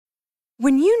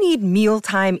When you need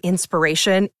mealtime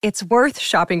inspiration, it's worth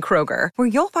shopping Kroger, where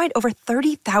you'll find over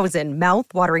 30,000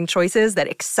 mouth-watering choices that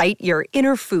excite your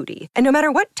inner foodie. And no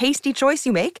matter what tasty choice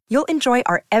you make, you'll enjoy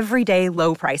our everyday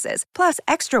low prices, plus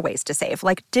extra ways to save,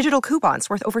 like digital coupons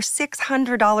worth over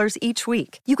 $600 each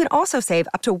week. You can also save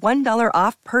up to $1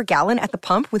 off per gallon at the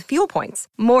pump with fuel points.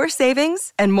 More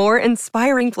savings and more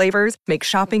inspiring flavors make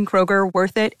shopping Kroger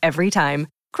worth it every time.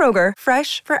 Kroger,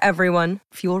 fresh for everyone.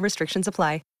 Fuel restrictions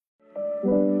apply.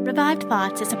 Revived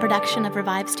Thoughts is a production of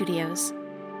Revive Studios.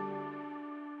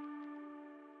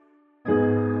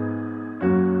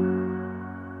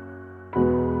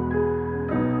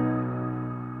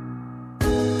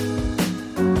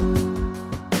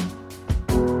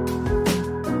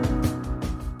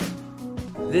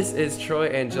 This is Troy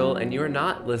and Joel, and you're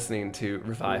not listening to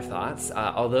Revive Thoughts.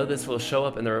 Although this will show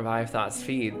up in the Revive Thoughts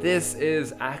feed, this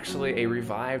is actually a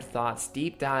Revived Thoughts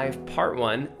Deep Dive Part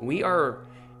 1. We are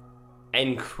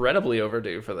incredibly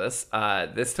overdue for this.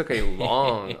 This took a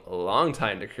long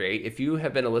time to create. If you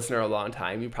have been a listener a long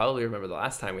time, you probably remember the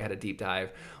last time we had a deep dive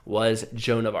was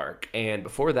Joan of Arc. And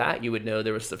before that, you would know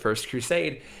there was the First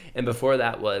Crusade. And before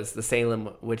that was the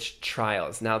Salem Witch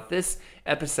Trials. Now, this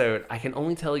episode, I can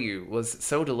only tell you, was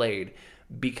so delayed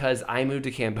because I moved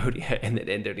to Cambodia and then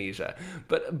Indonesia.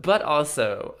 But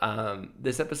also,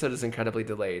 this episode is incredibly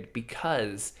delayed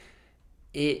because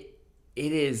it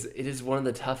is one of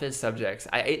the toughest subjects.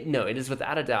 It is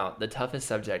without a doubt the toughest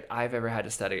subject I've ever had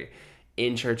to study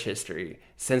in church history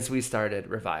since we started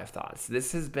Revive Thoughts.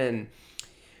 This has been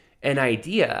an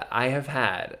idea I have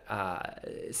had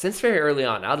since very early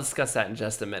on. I'll discuss that in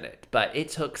just a minute. But it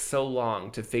took so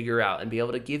long to figure out and be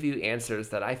able to give you answers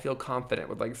that I feel confident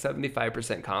with, like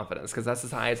 75% confidence, because that's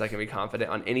as high as I can be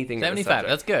confident on anything. 75,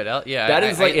 that's good.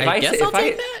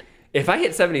 If I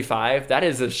hit 75, that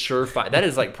is a surefire. That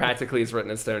is like practically as written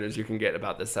in stone as you can get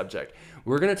about this subject.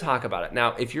 We're going to talk about it.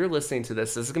 Now, if you're listening to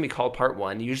this is going to be called Part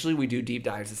 1. Usually we do deep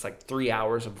dives. It's like 3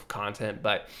 hours of content,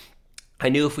 but I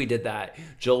knew if we did that,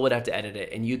 Joel would have to edit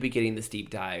it, and you'd be getting this deep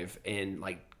dive in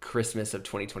like Christmas of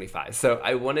 2025. So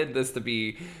I wanted this to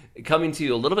be coming to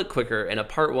you a little bit quicker in a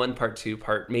Part 1, Part 2,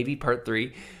 maybe Part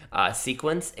 3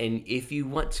 sequence. And if you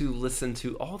want to listen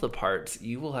to all the parts,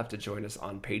 you will have to join us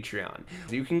on Patreon.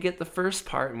 You can get the first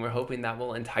part, and we're hoping that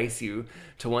will entice you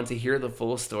to want to hear the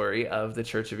full story of the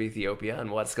Church of Ethiopia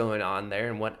and what's going on there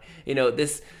and what,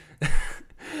 this...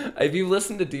 If you've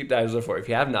listened to deep dives before, if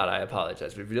you have not, I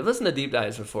apologize. But if you've listened to deep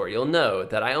dives before, you'll know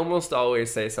that I almost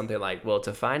always say something like, well,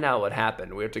 to find out what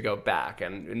happened, we have to go back.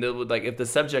 And like, if the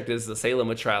subject is the Salem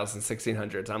Witch Trials in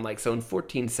 1600s, I'm like, so in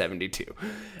 1472.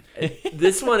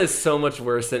 This one is so much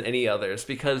worse than any others,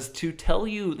 because to tell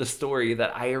you the story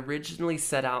that I originally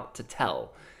set out to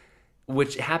tell,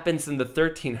 which happens in the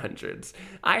 1300s,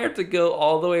 I have to go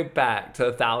all the way back to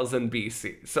 1000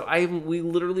 BC. So we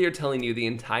literally are telling you the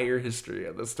entire history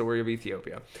of the story of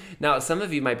Ethiopia. Now, some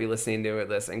of you might be listening to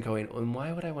this and going, well,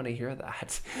 why would I want to hear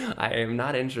that? I am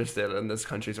not interested in this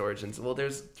country's origins. Well,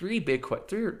 there's three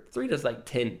to like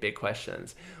 10 big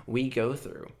questions we go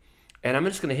through. And I'm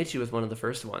just going to hit you with one of the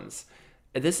first ones.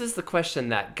 This is the question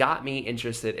that got me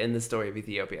interested in the story of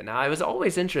Ethiopia. Now, I was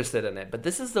always interested in it, but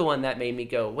this is the one that made me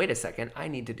go, wait a second, I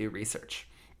need to do research.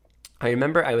 I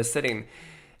remember I was sitting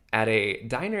at a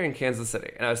diner in Kansas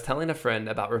City, and I was telling a friend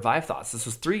about Revive Thoughts. This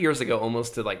was 3 years ago,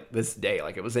 almost to like this day,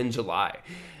 like it was in July.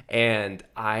 And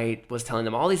I was telling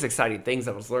them all these exciting things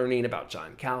I was learning about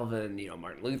John Calvin,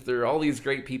 Martin Luther, all these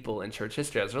great people in church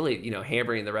history. I was really,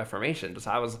 hammering the Reformation.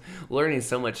 So I was learning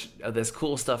so much of this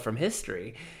cool stuff from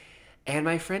history. And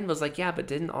my friend was like, yeah, but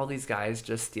didn't all these guys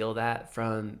just steal that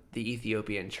from the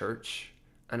Ethiopian church?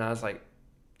 And I was like,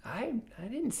 I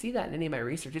didn't see that in any of my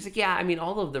research. He's like, yeah, I mean,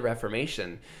 all of the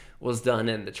Reformation was done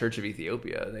in the Church of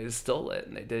Ethiopia. They just stole it,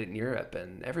 and they did it in Europe,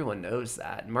 and everyone knows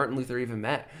that. And Martin Luther even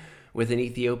met with an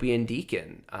Ethiopian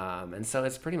deacon. And so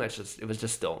it's pretty much it was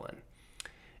just stolen.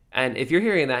 And if you're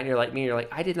hearing that and you're like me, you're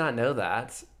like, I did not know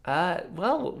that.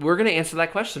 Well, we're going to answer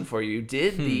that question for you.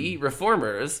 Did the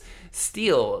reformers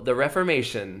steal the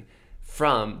Reformation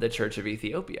from the Church of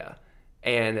Ethiopia?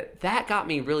 And that got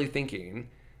me really thinking,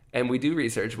 and we do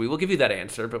research. We will give you that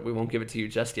answer, but we won't give it to you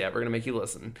just yet. We're going to make you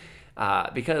listen,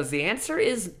 because the answer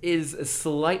is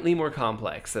slightly more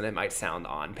complex than it might sound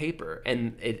on paper.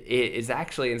 And it is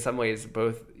actually in some ways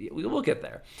both. We will get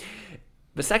there.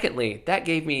 But secondly, that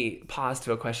gave me pause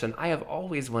to a question I have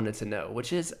always wanted to know,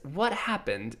 which is what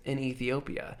happened in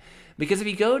Ethiopia? Because if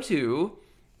you go to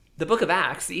the book of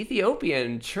Acts, the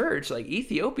Ethiopian church, like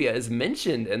Ethiopia, is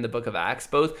mentioned in the book of Acts.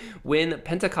 Both when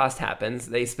Pentecost happens,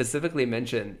 they specifically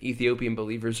mention Ethiopian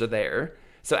believers are there.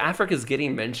 So Africa is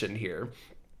getting mentioned here.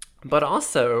 But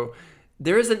also,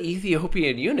 there is an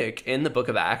Ethiopian eunuch in the book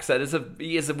of Acts that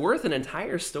is worth an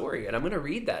entire story. And I'm going to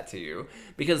read that to you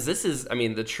because this is,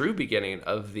 the true beginning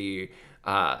of the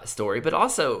story, but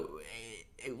also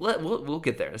we'll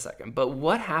get there in a second. But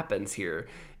what happens here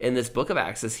in this book of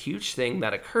Acts, this huge thing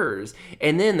that occurs,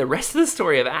 and then the rest of the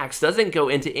story of Acts doesn't go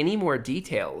into any more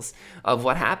details of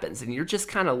what happens, and you're just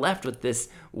kind of left with this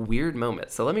weird moment.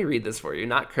 So let me read this for you,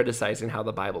 not criticizing how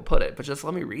the Bible put it, but just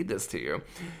let me read this to you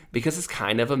because it's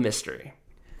kind of a mystery.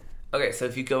 Okay, so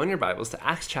if you go in your Bibles to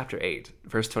Acts chapter 8,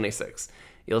 verse 26,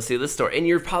 you'll see this story, and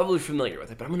you're probably familiar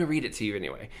with it, but I'm going to read it to you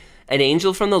anyway. An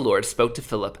angel from the Lord spoke to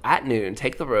Philip, "At noon,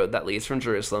 take the road that leads from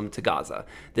Jerusalem to Gaza.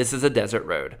 This is a desert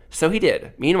road." So he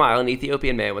did. Meanwhile, an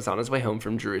Ethiopian man was on his way home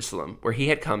from Jerusalem, where he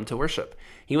had come to worship.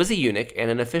 He was a eunuch and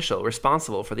an official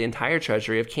responsible for the entire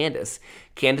treasury of Candace.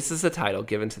 Candace is the title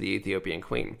given to the Ethiopian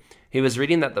queen. He was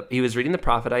reading the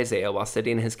prophet Isaiah while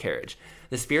sitting in his carriage.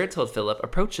 The Spirit told Philip,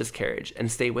 "Approach his carriage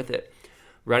and stay with it."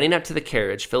 Running up to the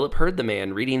carriage, Philip heard the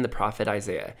man reading the prophet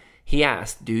Isaiah. He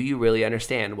asked, "Do you really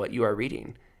understand what you are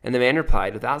reading?" And the man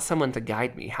replied, "Without someone to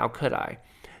guide me, how could I?"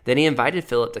 Then he invited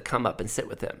Philip to come up and sit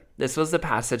with him. This was the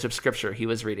passage of scripture he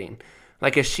was reading.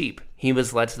 Like a sheep, he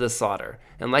was led to the slaughter,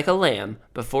 and like a lamb,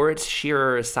 before its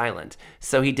shearer is silent,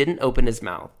 so he didn't open his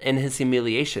mouth. In his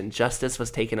humiliation, justice was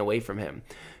taken away from him.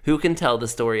 Who can tell the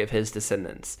story of his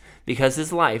descendants? Because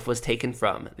his life was taken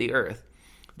from the earth.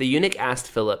 The eunuch asked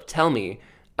Philip, "Tell me,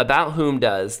 about whom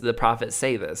does the prophet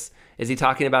say this? Is he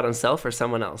talking about himself or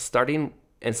someone else?" Starting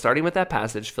with that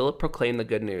passage, Philip proclaimed the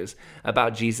good news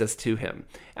about Jesus to him.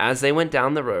 As they went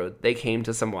down the road, they came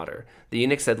to some water. The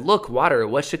eunuch said, "Look, water,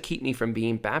 what should keep me from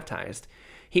being baptized?"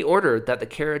 He ordered that the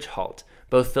carriage halt.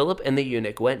 Both Philip and the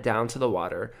eunuch went down to the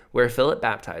water, where Philip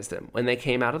baptized him. When they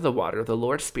came out of the water, the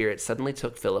Lord's Spirit suddenly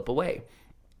took Philip away.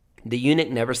 The eunuch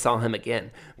never saw him again,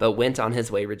 but went on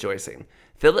his way rejoicing.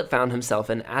 Philip found himself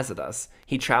in Azotus.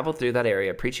 He traveled through that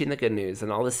area, preaching the good news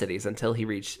in all the cities until he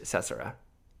reached Caesarea.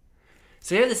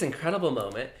 So you have this incredible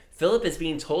moment. Philip is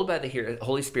being told by the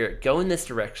Holy Spirit, go in this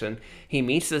direction. He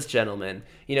meets this gentleman.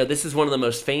 This is one of the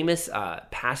most famous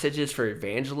passages for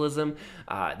evangelism.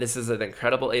 This is it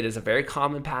is a very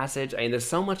common passage. There's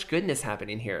so much goodness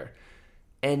happening here.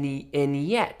 And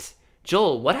yet,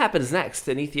 Joel, what happens next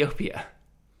in Ethiopia?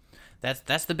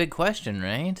 That's the big question,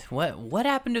 right? What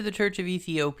happened to the Church of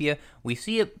Ethiopia? We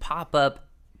see it pop up,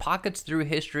 pockets through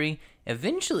history.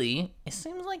 Eventually, it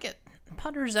seems like it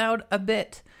putters out a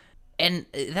bit. And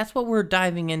that's what we're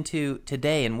diving into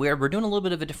today, and we're doing a little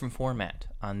bit of a different format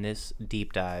on this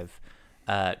deep dive.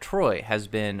 Troy has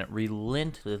been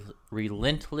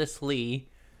relentlessly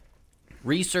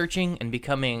researching and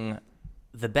becoming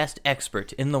the best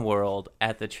expert in the world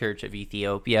at the Church of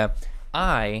Ethiopia.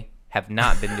 I have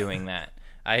not been doing that.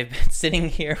 I've been sitting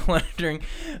here wondering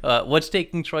what's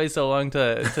taking Troy so long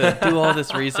to do all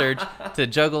this research, to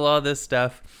juggle all this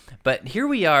stuff. But here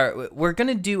we are. We're going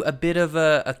to do a bit of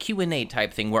a Q&A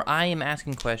type thing where I am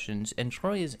asking questions and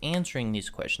Troy is answering these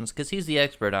questions because he's the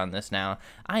expert on this now.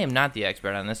 I am not the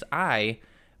expert on this. I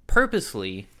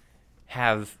purposely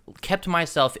have kept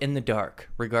myself in the dark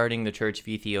regarding the Church of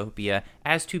Ethiopia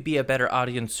as to be a better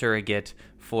audience surrogate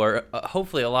for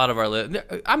hopefully a lot of our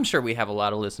I'm sure we have a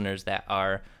lot of listeners that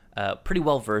are pretty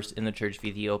well versed in the Church of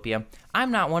Ethiopia.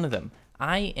 I'm not one of them.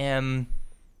 I am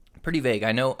pretty vague.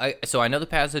 I know the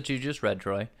passage you just read,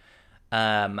 Troy.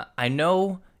 I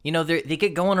know, they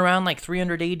get going around like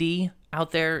 300 AD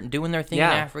out there doing their thing in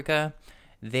Africa.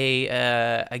 They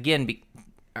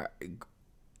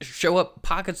show up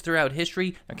pockets throughout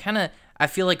history. They're kind of, I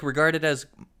feel like, regarded as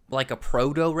like a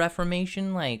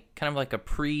proto-Reformation, like kind of like a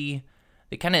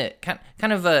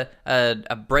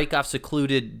a break off,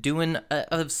 secluded, doing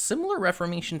a similar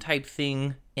Reformation type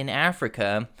thing in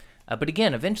Africa. But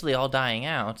again, eventually all dying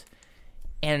out.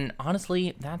 And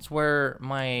honestly, that's where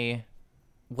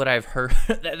what I've heard,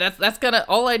 that's kind of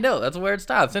all I know. That's where it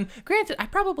stops. And granted, I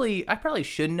probably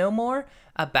should know more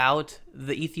about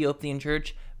the Ethiopian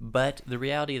church, but the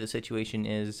reality of the situation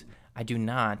is I do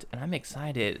not, and I'm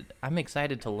excited. I'm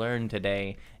excited to learn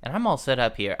today, and I'm all set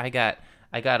up here. I got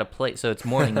a plate, so it's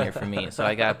morning here for me. So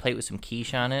I got a plate with some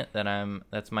quiche on it.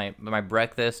 That's my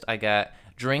breakfast. I got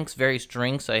various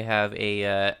drinks. I have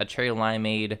a cherry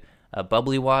limeade,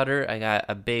 bubbly water. I got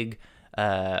a big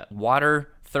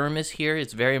water thermos here.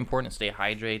 It's very important to stay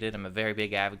hydrated. I'm a very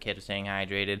big advocate of staying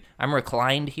hydrated. I'm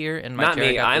reclined here in my chair.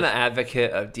 Not me. I'm an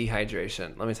advocate of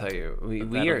dehydration. Let me tell you,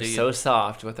 we are so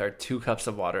soft with our 2 cups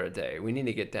of water a day. We need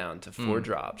to get down to 4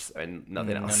 drops and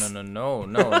nothing else. No.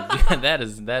 That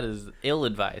is ill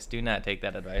advice. Do not take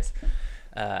that advice.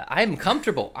 I'm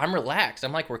comfortable. I'm relaxed.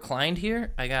 I'm like reclined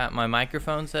here. I got my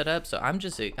microphone set up, so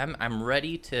I'm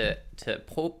ready to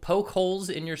poke holes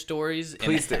in your stories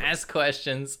and ask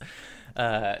questions.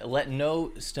 Let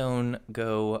no stone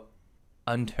go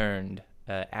unturned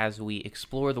as we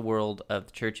explore the world of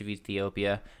the Church of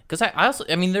Ethiopia. Because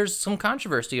I mean, there's some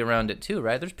controversy around it too,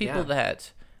 right? There's people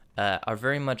that are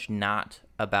very much not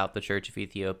about the Church of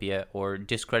Ethiopia or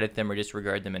discredit them or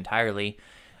disregard them entirely.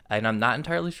 And I'm not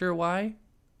entirely sure why.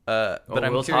 But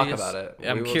we'll talk about it.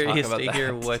 I'm curious to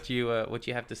hear what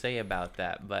you have to say about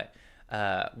that. But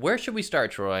where should we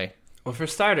start, Troy? Well, for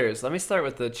starters, let me start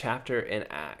with the chapter in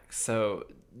Acts. So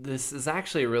this is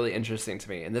actually really interesting to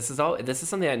me, and this is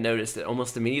something I noticed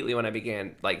almost immediately when I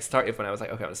began when I was like,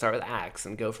 okay, I'm gonna start with Acts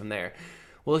and go from there.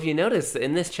 Well, if you notice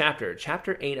in this chapter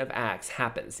 8 of Acts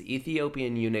happens. The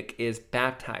Ethiopian eunuch is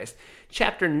baptized.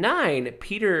 Chapter 9,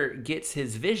 Peter gets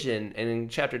his vision, and in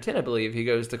chapter 10, I believe, he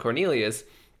goes to Cornelius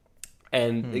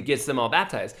and it gets them all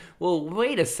baptized. Well,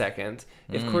 wait a second.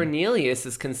 If Cornelius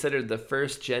is considered the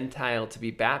first Gentile to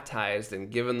be baptized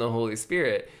and given the Holy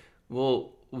Spirit,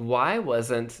 well, why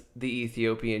wasn't the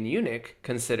Ethiopian eunuch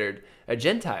considered a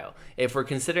Gentile? If we're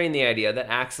considering the idea that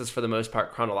Acts is for the most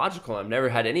part chronological, I've never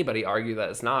had anybody argue that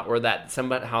it's not, or that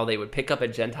somehow they would pick up a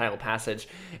Gentile passage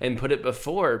and put it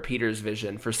before Peter's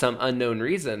vision for some unknown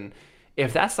reason.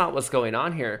 If that's not what's going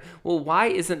on here, well, why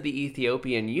isn't the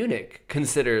Ethiopian eunuch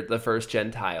considered the first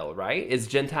Gentile, right? Is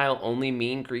Gentile only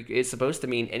mean Greek? It's supposed to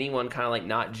mean anyone kind of like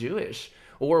not Jewish.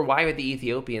 Or why would the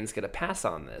Ethiopians get a pass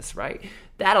on this, right?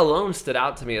 That alone stood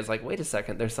out to me as like, wait a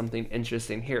second, there's something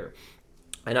interesting here.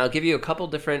 And I'll give you a couple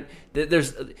different...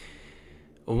 There's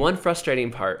one frustrating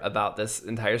part about this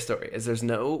entire story is there's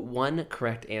no one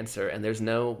correct answer and there's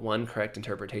no one correct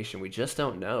interpretation. We just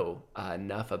don't know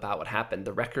enough about what happened.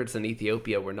 The records in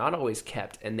Ethiopia were not always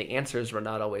kept, and the answers were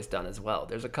not always done as well.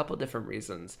 There's a couple different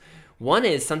reasons. One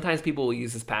is sometimes people will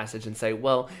use this passage and say,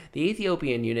 well, the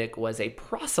Ethiopian eunuch was a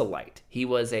proselyte. He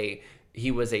was a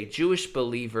Jewish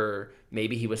believer.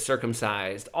 Maybe he was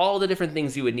circumcised. All the different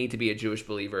things you would need to be a Jewish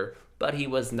believer, but he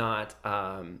was not,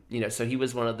 so he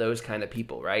was one of those kind of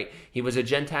people, right? He was a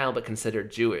Gentile, but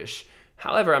considered Jewish.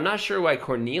 However, I'm not sure why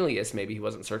Cornelius, maybe he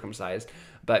wasn't circumcised,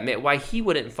 but why he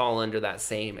wouldn't fall under that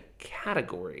same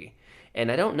category.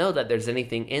 And I don't know that there's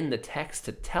anything in the text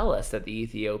to tell us that the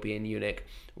Ethiopian eunuch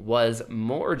was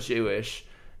more Jewish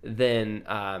than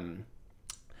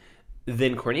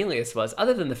Cornelius was,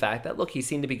 other than the fact that, look, he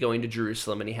seemed to be going to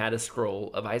Jerusalem and he had a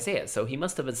scroll of Isaiah. So he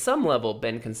must have at some level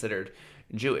been considered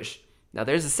Jewish. Now,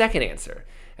 there's a second answer,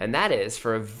 and that is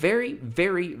for a very,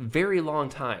 very, very long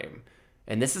time,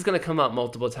 and this is going to come up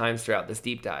multiple times throughout this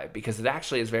deep dive because it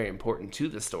actually is very important to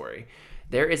the story.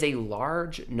 There is a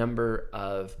large number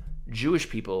of Jewish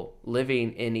people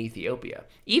living in Ethiopia.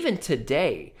 Even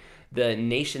today, the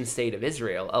nation state of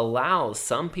Israel allows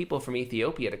some people from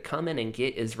Ethiopia to come in and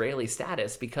get Israeli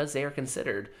status because they are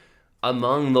considered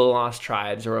among the lost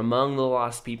tribes or among the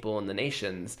lost people in the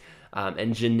nations.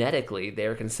 And genetically, they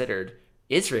are considered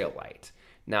Israelite.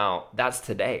 Now, that's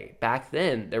today. Back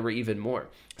then, there were even more.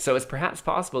 So it's perhaps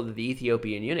possible that the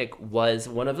Ethiopian eunuch was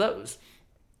one of those.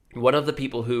 One of the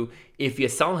people who, if you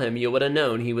saw him, you would have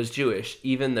known he was Jewish,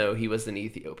 even though he was an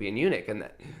Ethiopian eunuch. And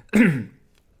that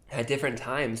at different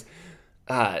times,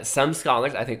 some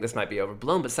scholars, I think this might be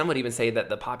overblown, but some would even say that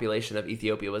the population of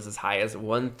Ethiopia was as high as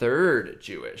 1/3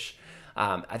 Jewish.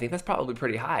 I think that's probably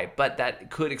pretty high, but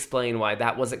that could explain why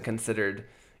that wasn't considered,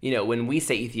 when we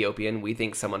say Ethiopian, we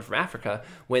think someone from Africa.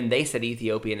 When they said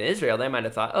Ethiopian in Israel, they might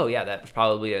have thought, oh yeah, that's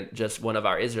probably just one of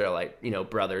our Israelite,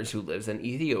 brothers who lives in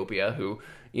Ethiopia who,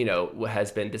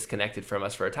 has been disconnected from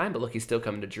us for a time, but look, he's still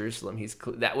coming to Jerusalem.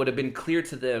 That would have been clear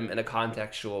to them in a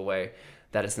contextual way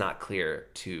that is not clear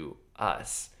to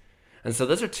us. And so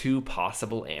those are two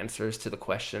possible answers to the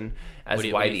question as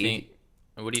why the...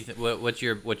 What do you think? What's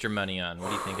your money on? What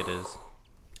do you think it is?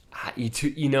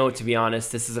 To be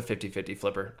honest, this is a 50-50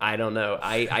 flipper. I don't know.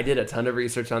 I did a ton of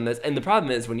research on this. And the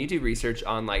problem is when you do research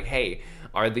on like, hey,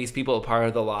 are these people a part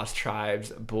of the lost tribes?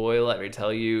 Boy, let me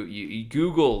tell you, you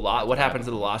Google what happened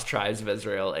to the lost tribes of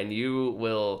Israel, and you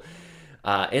will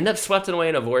end up swept away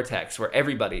in a vortex where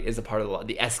everybody is a part of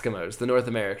the Eskimos, the North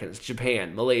Americans,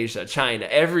 Japan, Malaysia, China,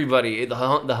 everybody, the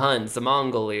Huns, the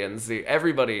Mongolians,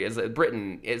 everybody is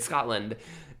Britain, Scotland.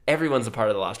 Everyone's a part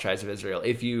of the lost tribes of Israel.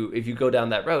 If you go down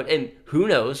that road, and who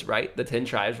knows, right? The 10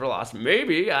 tribes were lost.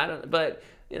 Maybe, I don't, but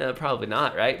probably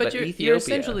not, right? But you're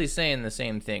essentially saying the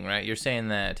same thing, right? You're saying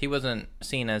that he wasn't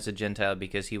seen as a Gentile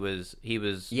because he was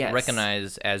yes.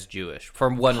 recognized as Jewish for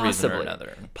one reason or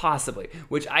another. Possibly,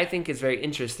 which I think is very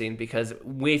interesting because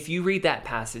if you read that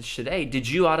passage today, did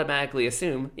you automatically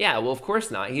assume, yeah, well, of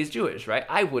course not, he's Jewish, right?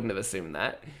 I wouldn't have assumed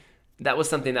that. That was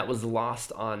something that was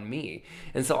lost on me.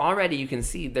 And so already you can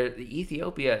see that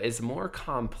Ethiopia is more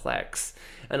complex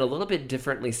and a little bit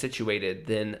differently situated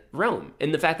than Rome.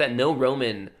 In the fact that no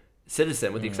Roman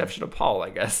citizen, with the exception of Paul,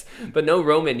 I guess, but no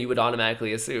Roman, you would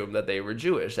automatically assume that they were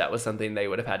Jewish. That was something they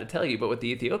would have had to tell you. But with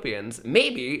the Ethiopians,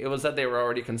 maybe it was that they were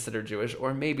already considered Jewish,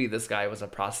 or maybe this guy was a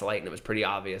proselyte and it was pretty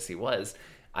obvious he was.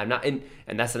 I'm not, and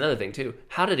that's another thing too.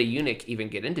 How did a eunuch even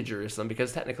get into Jerusalem?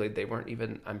 Because technically they weren't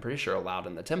even, I'm pretty sure, allowed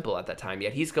in the temple at that time.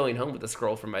 Yet he's going home with a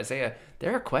scroll from Isaiah.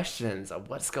 There are questions of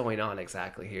what's going on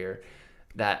exactly here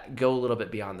that go a little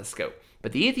bit beyond the scope.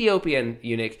 But the Ethiopian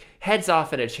eunuch heads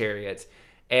off in a chariot.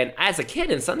 And as a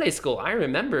kid in Sunday school, I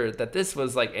remember that this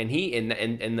was like, and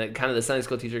the kind of the Sunday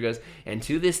school teacher goes, and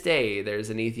to this day, there's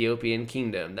an Ethiopian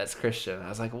kingdom that's Christian. I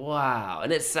was like, wow.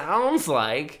 And it sounds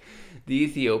like the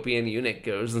Ethiopian eunuch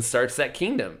goes and starts that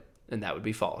kingdom. And that would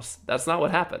be false. That's not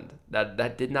what happened.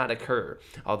 That did not occur.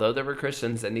 Although there were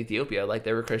Christians in Ethiopia, like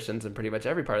there were Christians in pretty much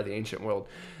every part of the ancient world,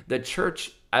 the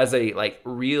church as a like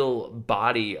real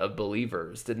body of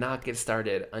believers did not get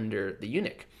started under the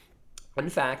eunuch. In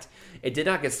fact, it did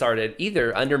not get started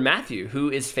either under Matthew,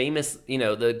 who is famous. You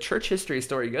know, the church history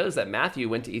story goes that Matthew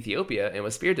went to Ethiopia and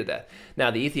was speared to death. Now,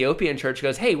 the Ethiopian church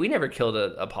goes, hey, we never killed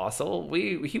an apostle.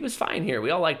 He was fine here. We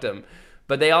all liked him.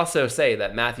 But they also say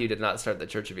that Matthew did not start the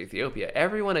Church of Ethiopia.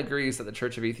 Everyone agrees that the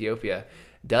Church of Ethiopia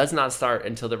does not start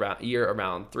until the year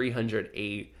around 300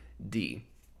 AD.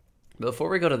 Before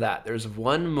we go to that, there's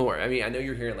one more. I mean, I know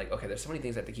you're hearing like, okay, there's so many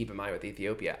things I have to keep in mind with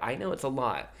Ethiopia. I know it's a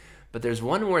lot. But there's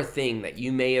one more thing that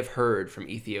you may have heard from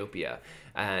Ethiopia,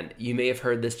 and you may have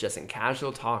heard this just in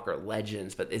casual talk or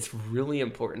legends, but it's really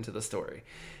important to the story.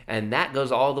 And that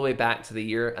goes all the way back to the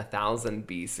year 1000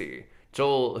 BC.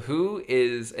 Joel, who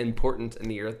is important in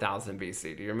the year 1000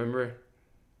 BC? Do you remember?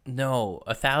 No,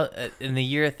 in the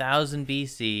year 1000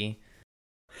 BC.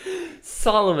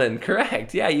 Solomon,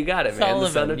 correct. Yeah, you got it, man. Solomon, the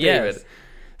son of yes. David.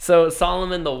 So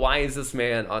Solomon, the wisest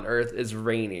man on earth, is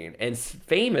reigning. And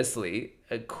famously,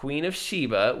 a queen of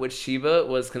Sheba, which Sheba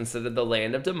was considered the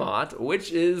land of Damat,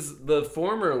 which is the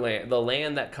former land, the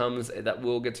land that comes, that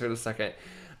we'll get to in a second,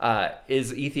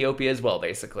 is Ethiopia as well,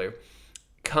 basically.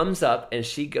 Comes up and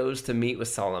she goes to meet with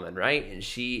Solomon, right? And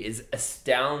she is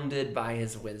astounded by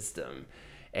his wisdom.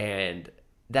 And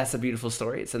that's a beautiful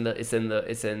story. It's in the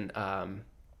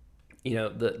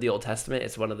Old Testament.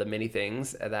 It's one of the many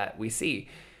things that we see.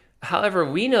 However,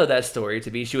 we know that story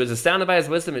to be she was astounded by his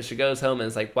wisdom, and she goes home and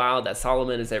is like, wow, that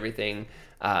Solomon is everything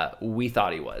we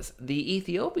thought he was. The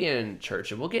Ethiopian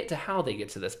church, and we'll get to how they get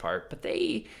to this part, but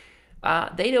they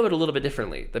know it a little bit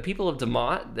differently. The people of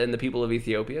Damat and the people of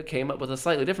Ethiopia came up with a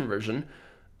slightly different version,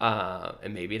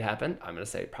 and maybe it happened. I'm going to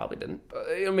say it probably didn't,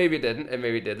 but maybe it didn't, and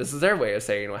maybe it did. This is their way of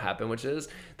saying what happened, which is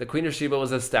the Queen of Sheba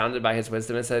was astounded by his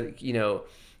wisdom and said,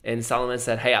 and Solomon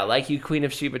said, hey, I like you, Queen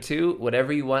of Sheba, too.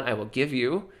 Whatever you want, I will give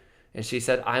you. And she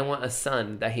said, I want a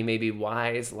son that he may be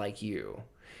wise like you.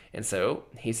 And so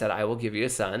he said, I will give you a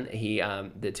son.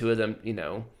 The two of them,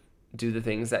 do the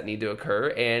things that need to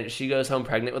occur. And she goes home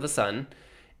pregnant with a son.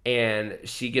 And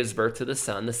she gives birth to the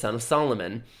son of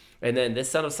Solomon. And then this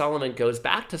son of Solomon goes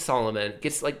back to Solomon,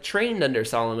 gets trained under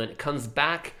Solomon, comes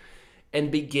back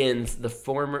and begins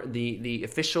the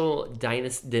official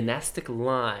dynastic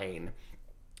line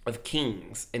of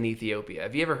kings in Ethiopia.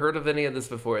 Have you ever heard of any of this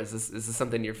before? Is this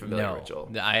something you're familiar with,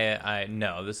 Joel?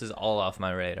 No, this is all off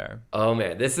my radar. Oh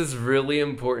man, this is really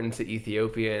important to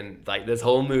Ethiopian, this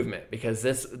whole movement, because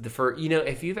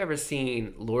if you've ever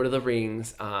seen Lord of the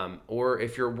Rings, or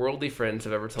if your worldly friends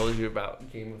have ever told you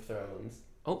about Game of Thrones.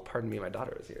 Oh, pardon me, my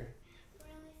daughter is here. I'm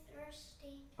really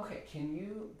thirsty. Okay, can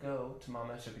you go to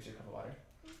Mama? She'll get you a cup of water.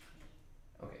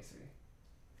 Okay, sweetie.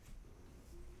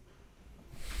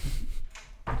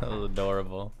 That was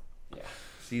adorable. Yeah,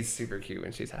 she's super cute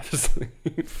when she's half asleep.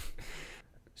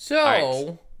 So,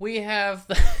 right. We have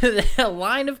the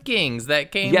line of kings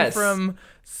that came from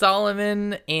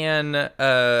Solomon and,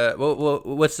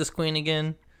 what's this queen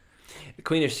again? The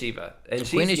Queen of Sheba. And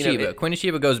Queen of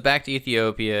Sheba goes back to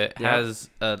Ethiopia, has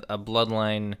a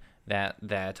bloodline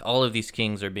that all of these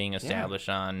kings are being established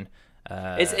on.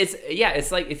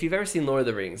 It's like if you've ever seen Lord of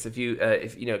the Rings, if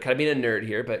kind of being a nerd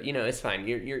here, but it's fine.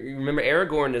 You remember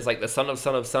Aragorn is like the son of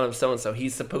so and so.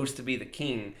 He's supposed to be the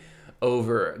king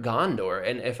over Gondor,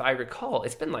 and if I recall,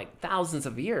 it's been like thousands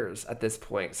of years at this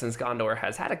point since Gondor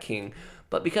has had a king.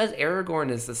 But because Aragorn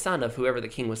is the son of whoever the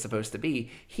king was supposed to be,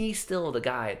 he's still the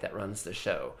guy that runs the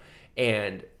show.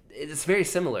 And it's very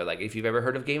similar. Like, if you've ever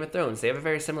heard of Game of Thrones, they have a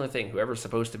very similar thing. Whoever's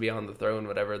supposed to be on the throne,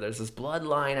 whatever, there's this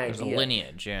bloodline idea. There's a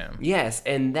lineage, yeah. Yes,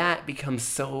 and that becomes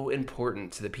so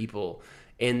important to the people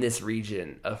in this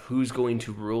region of who's going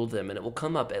to rule them, and it will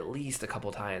come up at least a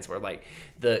couple times where, like,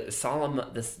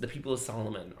 the people of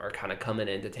Solomon are kind of coming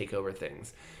in to take over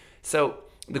things. So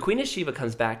the Queen of Sheba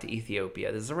comes back to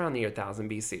Ethiopia. This is around the year 1000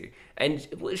 BC. And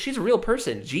she's a real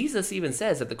person. Jesus even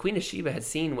says that the Queen of Sheba had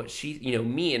seen what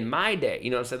me in my day.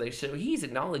 So he's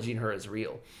acknowledging her as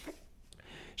real.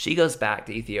 She goes back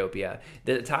to Ethiopia.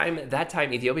 That time,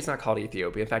 Ethiopia's not called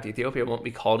Ethiopia. In fact, Ethiopia won't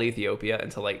be called Ethiopia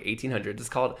until like 1800. It's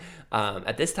called,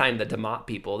 at this time, the Damat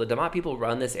people. The Damat people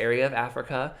run this area of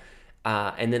Africa.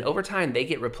 And then over time, they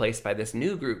get replaced by this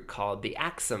new group called the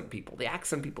Axum people. The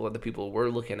Axum people are the people we're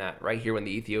looking at right here when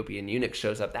the Ethiopian eunuch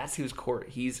shows up. That's whose court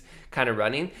he's kind of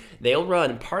running. They'll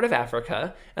run part of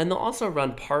Africa, and they'll also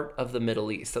run part of the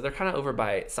Middle East. So they're kind of over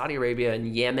by Saudi Arabia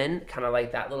and Yemen, kind of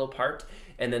like that little part.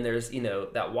 And then there's,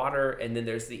 that water, and then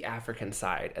there's the African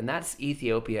side. And that's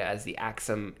Ethiopia as the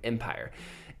Axum Empire.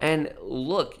 And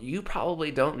look, you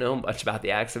probably don't know much about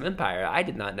the Axum Empire. I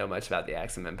did not know much about the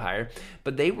Axum Empire,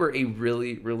 but they were a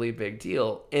really, really big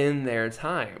deal in their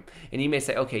time. And you may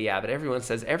say, okay, yeah, but everyone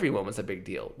says everyone was a big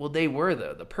deal. Well, they were,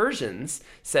 though. The Persians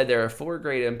said there are 4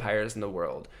 great empires in the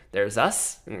world. There's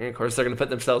us, and of course they're going to put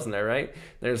themselves in there, right?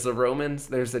 There's the Romans,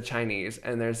 there's the Chinese,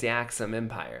 and there's the Axum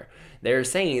Empire. They're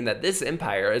saying that this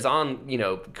empire is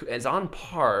on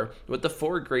par with the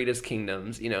 4 greatest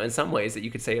kingdoms, in some ways that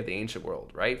you could say of the ancient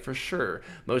world, right? For sure.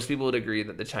 Most people would agree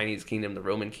that the Chinese kingdom, the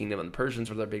Roman kingdom, and the Persians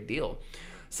were the big deal.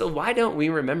 So why don't we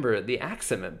remember the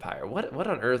Axum Empire? What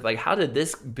on earth, how did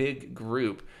this big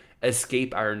group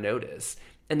escape our notice?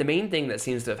 And the main thing that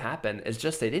seems to have happened is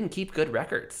just they didn't keep good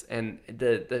records. And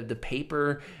the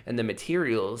paper and the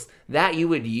materials that you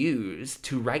would use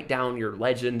to write down your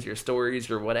legends, your stories,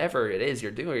 or whatever it is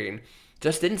you're doing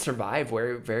just didn't survive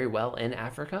very, very well in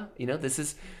Africa. This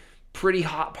is pretty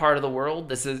hot part of the world.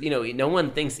 This is, no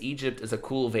one thinks Egypt is a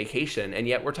cool vacation. And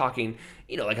yet we're talking,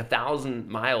 like 1,000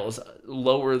 miles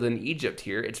lower than Egypt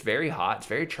here. It's very hot. It's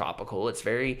very tropical.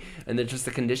 And then just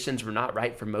the conditions were not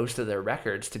right for most of their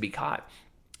records to be caught.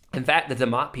 In fact, the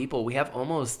Damat people, we have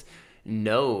almost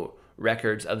no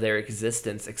records of their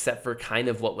existence except for kind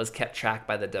of what was kept track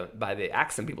by the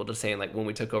Axum people, just saying when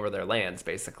we took over their lands,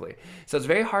 basically. So it's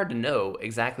very hard to know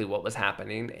exactly what was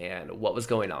happening and what was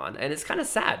going on. And it's kind of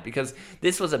sad because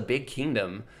this was a big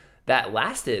kingdom that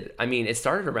lasted. It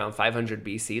started around 500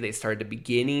 BC. They started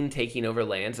taking over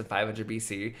lands in 500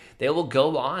 BC. They will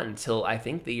go on until I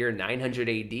think the year 900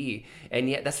 AD. And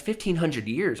yet that's 1,500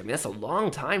 years. That's a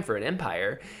long time for an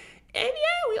empire. And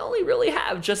yeah, we only really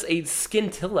have just a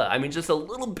scintilla. Just a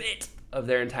little bit of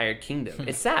their entire kingdom.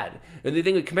 It's sad. And the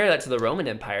thing, we compare that to the Roman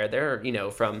Empire, they're,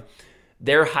 from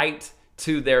their height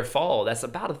to their fall, that's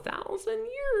about 1,000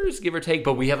 years, give or take.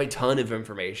 But we have a ton of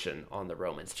information on the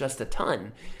Romans, just a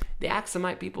ton. The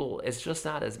Axumite people, it's just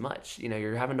not as much.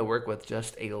 You're having to work with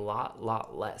just a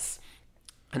lot less.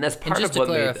 And that's part of what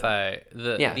made them. Just to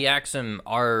clarify, the Axum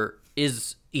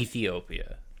is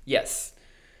Ethiopia. Yes.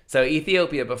 So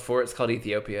Ethiopia, before it's called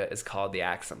Ethiopia, is called the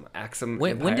Axum Empire.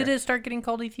 When did it start getting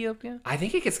called Ethiopia? I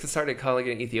think it started calling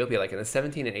it Ethiopia in the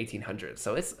 17 and 1800s.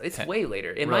 So it's way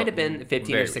later. It might have been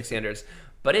 15 or 1600s,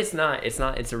 but it's not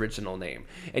its original name.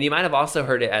 And you might have also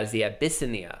heard it as the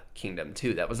Abyssinia Kingdom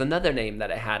too. That was another name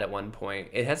that it had at one point.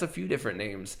 It has a few different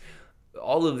names.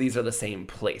 All of these are the same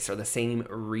place or the same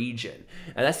region.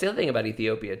 And that's the other thing about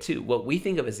Ethiopia too. What we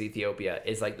think of as Ethiopia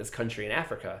is this country in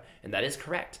Africa, and that is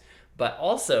correct. But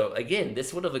also, again,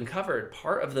 this would have uncovered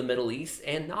part of the Middle East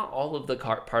and not all of the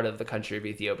part of the country of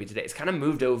Ethiopia today. It's kind of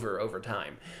moved over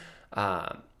time.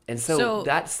 And so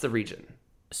that's the region.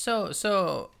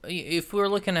 So if we're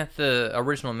looking at the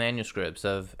original manuscripts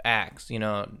of Acts,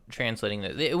 translating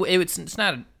it, it's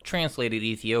not translated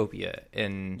Ethiopia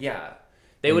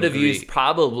They would have used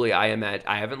probably, I imagine,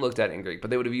 I haven't looked at it in Greek, but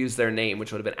they would have used their name,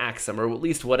 which would have been Axum, or at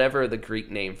least whatever the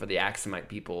Greek name for the Axumite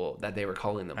people that they were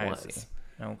calling them was. See.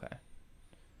 Okay.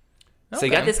 So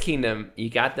you got this kingdom, you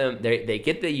got them, they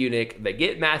get the eunuch, they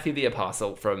get Matthew the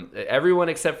Apostle from everyone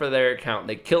except for their account,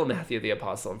 they kill Matthew the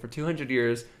Apostle, and for 200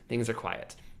 years, things are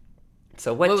quiet.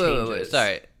 So what changes? Wait,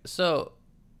 sorry. So,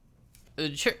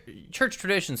 church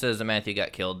tradition says that Matthew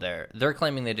got killed there. They're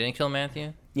claiming they didn't kill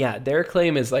Matthew? Yeah, their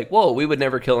claim is whoa, we would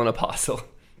never kill an apostle.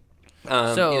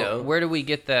 Where do we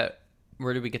get that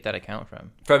Where did we get that account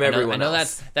from? From everyone I know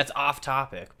else. that's off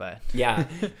topic, but Yeah,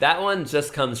 that one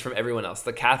just comes from everyone else.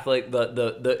 The Catholic,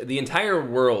 the entire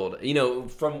world,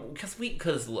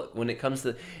 because look, when it comes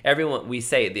to everyone, we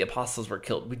say the apostles were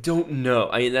killed. We don't know.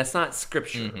 I mean, that's not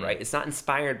scripture, right? It's not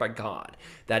inspired by God.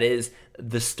 That is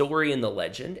the story and the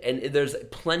legend, and there's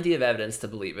plenty of evidence to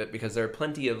believe it because there are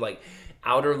plenty of like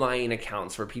outer lying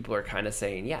accounts where people are kind of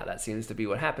saying, yeah, that seems to be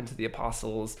what happened to the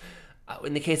apostles.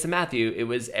 In the case of Matthew, it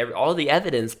was all the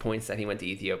evidence points that he went to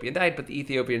Ethiopia and died, but the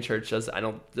Ethiopian church just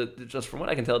from what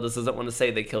I can tell, this doesn't want to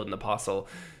say they killed an apostle.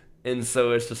 And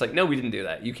so it's just like, no, we didn't do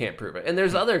that. You can't prove it. And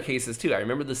there's other cases too. I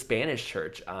remember the Spanish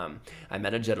church. I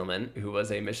met a gentleman who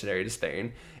was a missionary to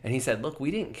Spain, and he said, look, we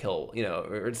didn't kill,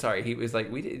 he was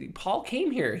like, Paul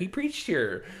came here. He preached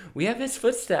here. We have his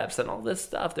footsteps and all this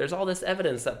stuff. There's all this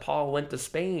evidence that Paul went to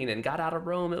Spain and got out of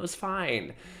Rome. It was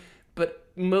fine. But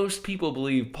most people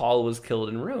believe Paul was killed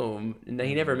in Rome, and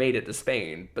he never made it to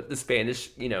Spain. But the Spanish,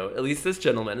 at least this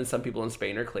gentleman and some people in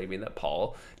Spain are claiming that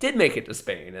Paul did make it to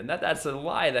Spain, and that's a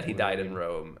lie that he died in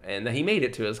Rome, and that he made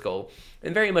it to his goal.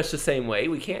 In very much the same way,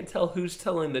 we can't tell who's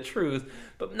telling the truth,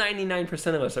 but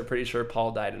 99% of us are pretty sure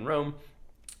Paul died in Rome.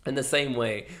 In the same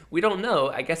way, we don't know.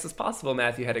 I guess it's possible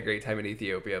Matthew had a great time in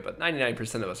Ethiopia, but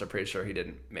 99% of us are pretty sure he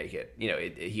didn't make it.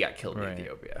 He got killed in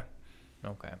Ethiopia.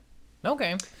 Okay.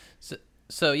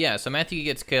 So Matthew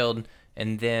gets killed,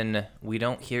 and then we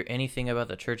don't hear anything about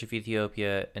the Church of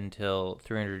Ethiopia until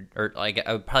 300, or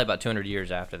probably about 200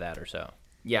 years after that or so.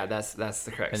 Yeah, that's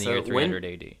the correct. In the year 300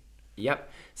 AD.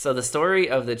 Yep. So the story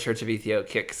of the Church of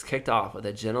Ethiopia kicked off with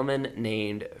a gentleman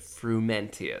named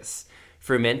Frumentius.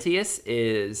 Frumentius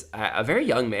is a very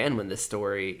young man when this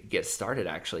story gets started.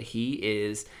 Actually, he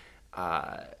is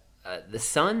the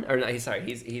son, or no, he's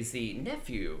the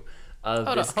nephew. Hold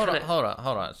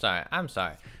on. Sorry. I'm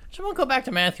sorry. Just want to go back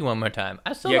to Matthew one more time.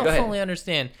 I still don't fully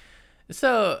understand.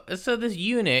 So this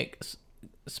eunuch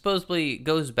supposedly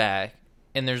goes back,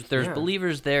 and there's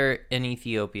believers there in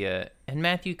Ethiopia, and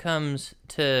Matthew comes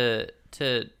to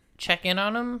check in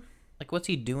on him. Like, what's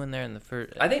he doing there in the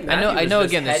first? I think Matthew I know.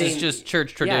 Again, this is just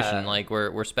church tradition. Yeah. Like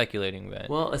we're speculating, but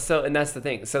and that's the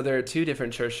thing. So there are two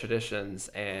different church traditions,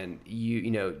 and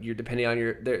you're depending on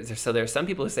your. So there are some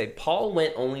people who say Paul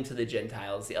went only to the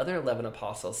Gentiles. The other 11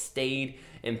 apostles stayed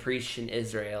and preached in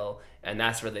Israel, and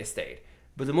that's where they stayed.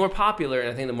 But the more popular, and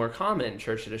I think the more common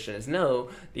church tradition is no,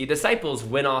 the disciples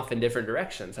went off in different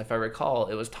directions. If I recall,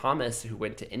 it was Thomas who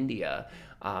went to India.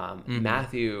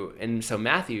 Matthew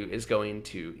is going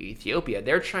to Ethiopia.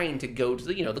 They're trying to go to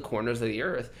the corners of the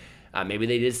earth. Maybe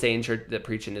they did stay in church that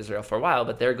preach in Israel for a while,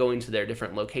 but they're going to their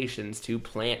different locations to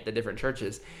plant the different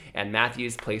churches. And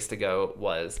Matthew's place to go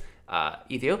was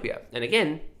Ethiopia. And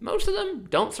again, most of them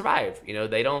don't survive.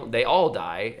 They all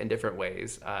die in different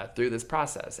ways through this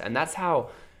process. And that's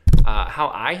how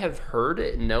I have heard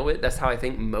it, know it. That's how I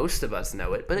think most of us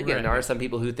know it. But again, there are some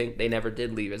people who think they never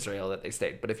did leave Israel, that they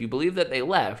stayed. But if you believe that they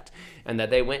left and that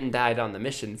they went and died on the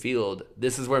mission field,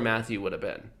 this is where Matthew would have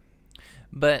been.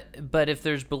 But if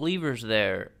there's believers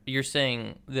there, you're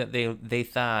saying that they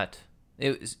thought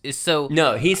it was so.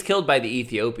 No, he's killed by the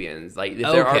Ethiopians. Like if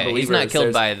there are believers, he's not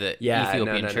killed by the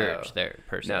Ethiopian church there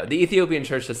personally. No, the Ethiopian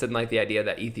church just didn't like the idea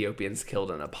that Ethiopians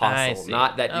killed an apostle,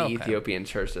 not that the Ethiopian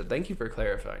church did. Thank you for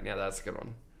clarifying. Yeah, that's a good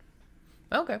one.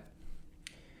 Okay.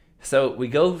 So we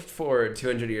go forward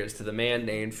 200 years to the man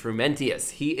named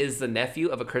Frumentius. He is the nephew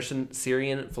of a Christian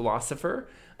Syrian philosopher.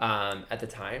 At the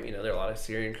time, there are a lot of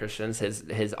Syrian Christians.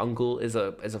 His uncle is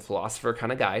a philosopher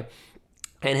kind of guy,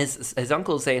 and his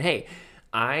uncle is saying, "Hey,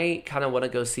 I kind of want to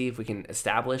go see if we can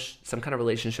establish some kind of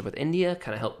relationship with India,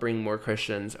 kind of help bring more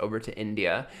Christians over to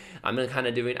India. I'm going to kind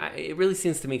of it really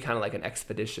seems to me kind of like an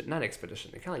expedition, not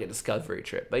expedition, kind of like a discovery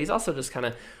trip. But he's also just kind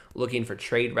of looking for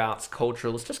trade routes,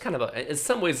 cultural. It's just kind of in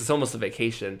some ways, it's almost a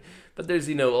vacation. But there's,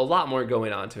 a lot more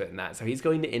going on to it than that. So he's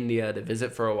going to India to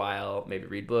visit for a while, maybe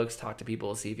read books, talk to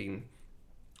people, see if he can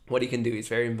what he can do. He's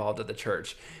very involved at the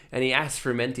church. And he asks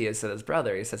Frumentius and his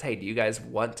brother, he says, hey, do you guys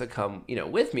want to come,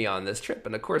 with me on this trip?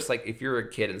 And of course, like if you're a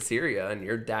kid in Syria and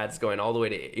your dad's going all the way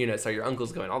to, so your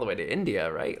uncle's going all the way to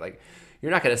India, right? Like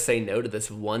you're not going to say no to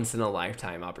this once in a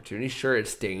lifetime opportunity. Sure,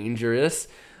 it's dangerous,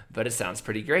 but it sounds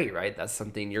pretty great, right? That's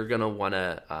something you're going to want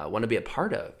to be a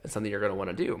part of. It's something you're going to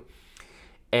want to do.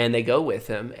 And they go with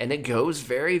him, and it goes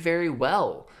very, very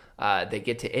well. They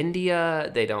get to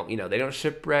India. They don't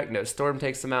shipwreck. No storm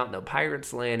takes them out. No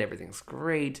pirates land. Everything's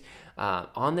great.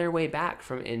 On their way back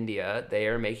from India, they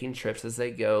are making trips as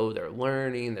they go. They're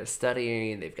learning. They're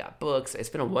studying. They've got books. It's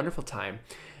been a wonderful time.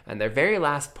 And their very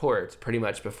last port, pretty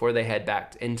much before they head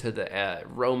back into the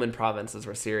Roman provinces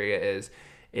where Syria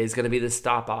is going to be the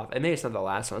stop off, and maybe it's not the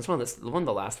last one. It's one of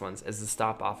the last ones is the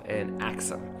stop off in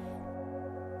Axum.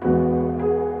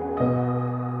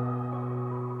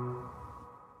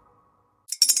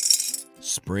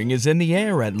 Spring is in the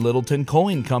air at Littleton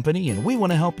Coin Company, and we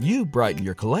want to help you brighten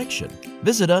your collection.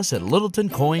 Visit us at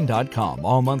littletoncoin.com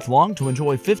all month long to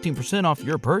enjoy 15% off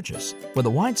your purchase. With a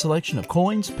wide selection of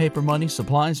coins, paper money,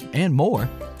 supplies, and more,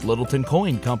 Littleton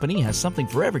Coin Company has something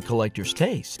for every collector's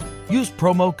taste. Use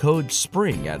promo code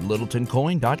SPRING at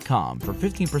littletoncoin.com for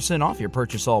 15% off your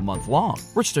purchase all month long.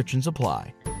 Restrictions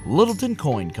apply. Littleton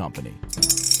Coin Company.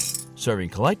 Serving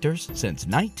collectors since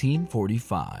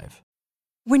 1945.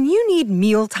 When you need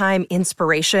mealtime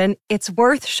inspiration, it's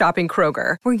worth shopping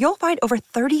Kroger, where you'll find over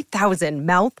 30,000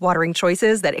 mouth-watering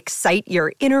choices that excite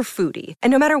your inner foodie. And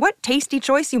no matter what tasty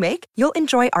choice you make, you'll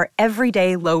enjoy our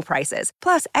everyday low prices,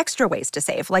 plus extra ways to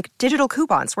save, like digital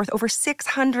coupons worth over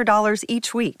 $600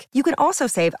 each week. You can also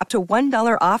save up to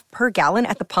 $1 off per gallon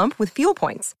at the pump with fuel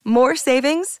points. More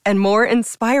savings and more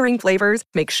inspiring flavors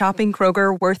make shopping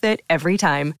Kroger worth it every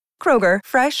time. Kroger,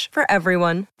 fresh for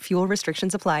everyone. Fuel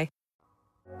restrictions apply.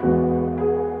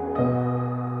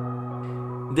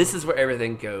 This is where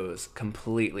everything goes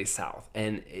completely south,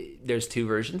 and there's two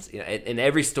versions. In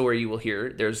every story you will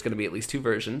hear, there's going to be at least two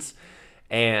versions,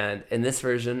 and in this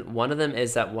version, one of them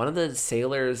is that one of the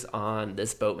sailors on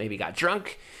this boat maybe got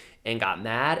drunk and got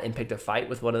mad and picked a fight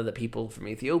with one of the people from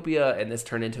Ethiopia, and this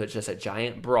turned into just a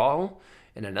giant brawl.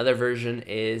 And another version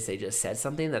is they just said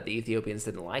something that the Ethiopians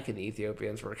didn't like, and the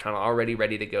Ethiopians were kind of already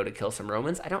ready to go to kill some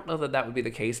Romans. I don't know that that would be the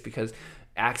case, because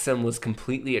Axum was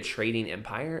completely a trading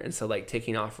empire, and so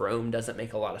taking off Rome doesn't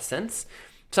make a lot of sense.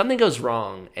 Something goes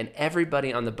wrong, and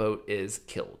everybody on the boat is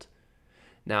killed.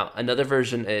 Now, another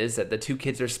version is that the two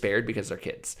kids are spared because they're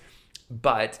kids.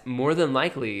 But more than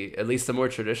likely, at least the more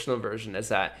traditional version, is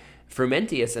that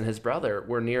Frumentius and his brother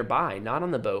were nearby, not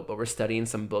on the boat, but were studying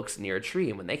some books near a tree.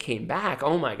 And when they came back,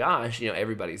 oh my gosh,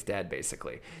 everybody's dead,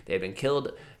 basically. They had been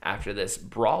killed after this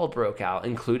brawl broke out,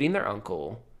 including their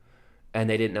uncle, and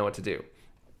they didn't know what to do.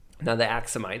 Now, the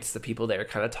Axumites, the people there,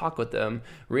 kind of talk with them,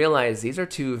 realize these are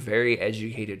two very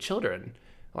educated children,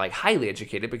 highly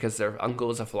educated, because their uncle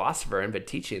was a philosopher and been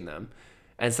teaching them.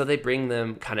 And so they bring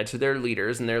them kind of to their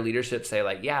leaders, and their leadership say,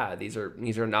 yeah, these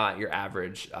are not your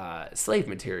average slave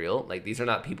material. These are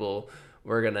not people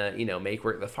we're going to, make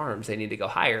work the farms. They need to go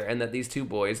higher. And that these two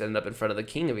boys ended up in front of the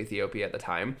king of Ethiopia at the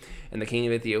time. And the king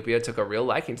of Ethiopia took a real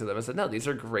liking to them and said, no, these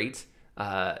are great.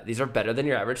 These are better than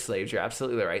your average slaves. You're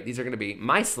absolutely right. These are going to be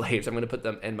my slaves. I'm going to put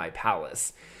them in my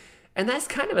palace. And that's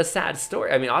kind of a sad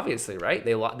story. I mean, obviously, right?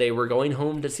 They were going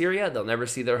home to Syria. They'll never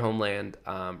see their homeland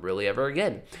really ever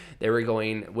again. They were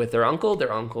going with their uncle.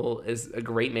 Their uncle is a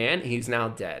great man. He's now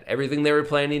dead. Everything they were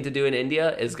planning to do in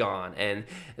India is gone. And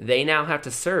they now have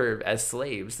to serve as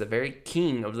slaves, the very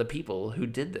king of the people who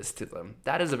did this to them.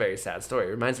 That is a very sad story.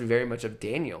 It reminds me very much of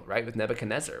Daniel, right? With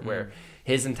Nebuchadnezzar, where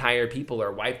his entire people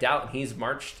are wiped out, and he's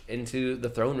marched into the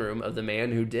throne room of the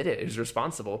man who did it, who's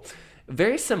responsible.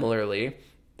 Very similarly,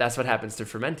 that's what happens to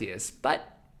Frumentius.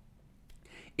 But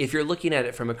if you're looking at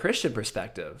it from a Christian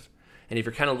perspective, and if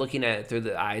you're kind of looking at it through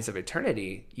the eyes of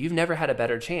eternity, you've never had a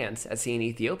better chance at seeing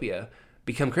Ethiopia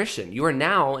become Christian. You are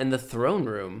now in the throne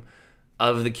room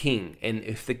of the king. And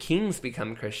if the kings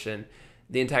become Christian,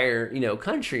 the entire,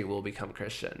 country will become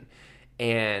Christian.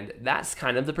 And that's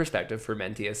kind of the perspective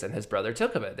Frumentius and his brother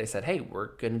took of it. They said, hey, we're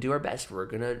going to do our best. We're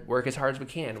going to work as hard as we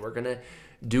can. We're going to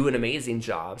do an amazing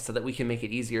job so that we can make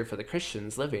it easier for the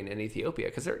Christians living in Ethiopia.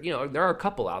 Because there are a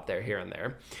couple out there here and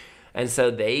there. And so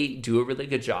they do a really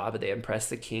good job, and they impress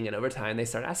the king. And over time, they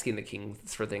start asking the king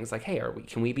for things like, hey,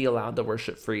 can we be allowed to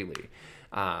worship freely?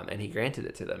 And he granted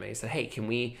it to them. And he said, hey, can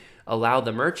we allow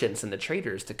the merchants and the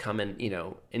traders to come and,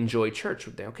 enjoy church?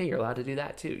 Okay, you're allowed to do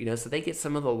that too. So they get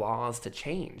some of the laws to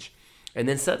change. And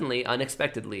then suddenly,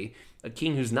 unexpectedly, a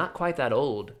king who's not quite that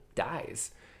old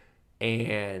dies.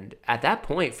 And at that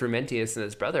point, Frumentius and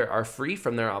his brother are free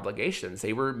from their obligations.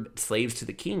 They were slaves to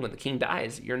the king. When the king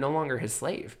dies, you're no longer his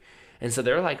slave. And so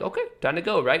they're like, okay, time to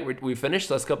go, right? We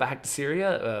finished. Let's go back to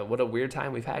Syria. What a weird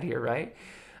time we've had here, right?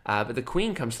 But the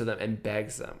queen comes to them and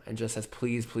begs them and just says,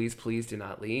 please, please, please do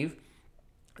not leave.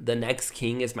 The next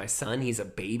king is my son. He's a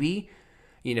baby.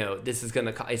 This is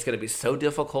it's going to be so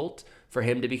difficult for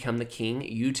him to become the king.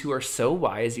 You two are so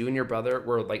wise. You and your brother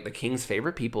were like the king's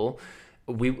favorite people.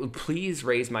 Please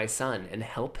raise my son and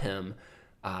help him,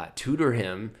 tutor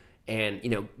him, and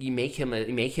you make him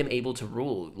able to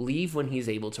rule. Leave when he's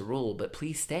able to rule, but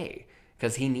please stay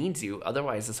because he needs you.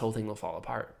 Otherwise, this whole thing will fall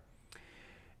apart.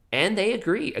 And they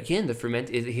agree. Again,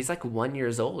 he's like 1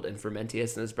 year old, and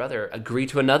Frumentius and his brother agree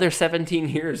to another 17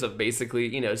 years of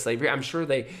basically, slavery. I'm sure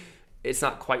they it's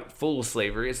not quite full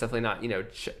slavery. It's definitely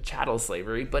not, chattel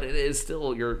slavery, but it is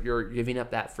still, you're giving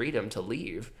up that freedom to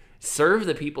leave, serve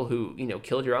the people who,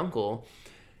 killed your uncle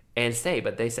and stay.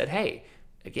 But they said, hey,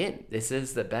 again, this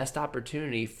is the best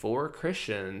opportunity for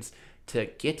Christians to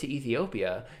get to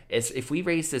Ethiopia. Is if we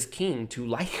raise this king to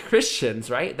like Christians,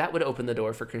 right? That would open the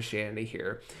door for Christianity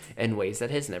here in ways that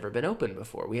has never been opened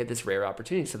before. We had this rare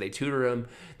opportunity. So they tutor him,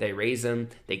 they raise him,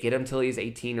 they get him till he's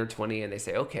 18 or 20, and they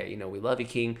say, okay, we love you,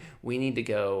 king. We need to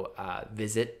go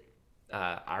visit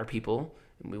our people,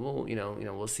 and we will,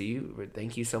 we'll see you.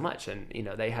 Thank you so much. And,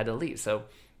 they had to leave. So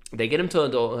they get him to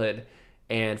adulthood,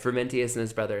 and Frumentius and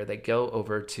his brother, they go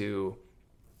over to,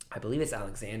 I believe it's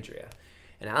Alexandria.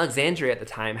 And Alexandria at the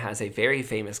time has a very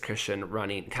famous Christian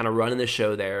running the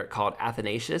show there called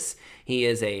Athanasius. He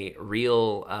is a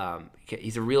real,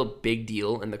 he's a real big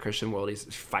deal in the Christian world. He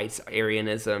fights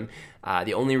Arianism.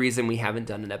 The only reason we haven't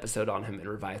done an episode on him in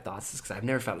Revived Thoughts is because I've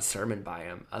never found a sermon by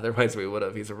him. Otherwise we would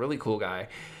have. He's a really cool guy.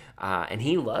 And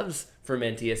he loves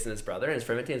Frumentius and his brother. And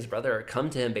Frumentius and his brother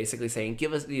come to him basically saying,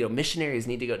 give us, missionaries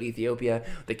need to go to Ethiopia.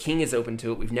 The king is open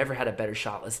to it. We've never had a better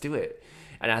shot. Let's do it.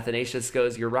 And Athanasius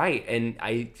goes, you're right. And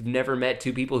I've never met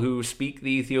two people who speak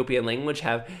the Ethiopian language,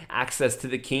 have access to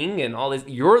the king and all this.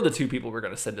 You're the two people we're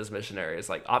going to send as missionaries.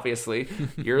 Like, obviously,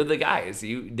 you're the guys.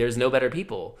 There's no better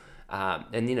people.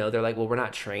 And, they're like, well, we're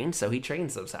not trained. So he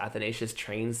trains them. So Athanasius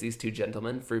trains these two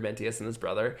gentlemen, Frumentius and his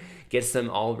brother, gets them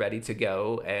all ready to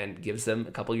go and gives them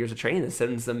a couple years of training and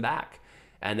sends them back.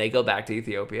 And they go back to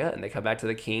Ethiopia, and they come back to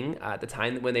the king. At the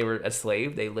time when they were a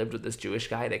slave, they lived with this Jewish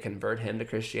guy. They convert him to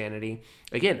Christianity.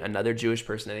 Again, another Jewish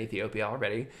person in Ethiopia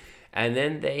already. And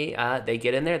then they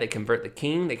get in there. They convert the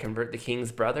king. They convert the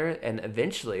king's brother. And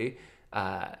eventually,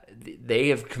 they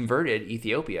have converted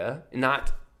Ethiopia.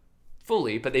 Not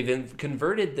fully, but they've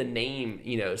converted the name,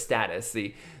 status.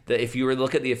 If you were to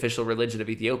look at the official religion of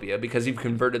Ethiopia, because you've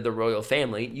converted the royal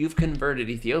family, you've converted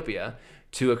Ethiopia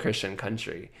to a Christian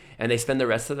country. And they spend the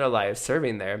rest of their lives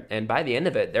serving there. And by the end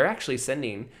of it, they're actually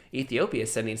Ethiopia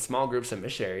is sending small groups of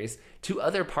missionaries to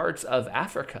other parts of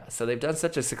Africa. So they've done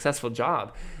such a successful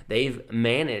job. They've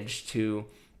managed to,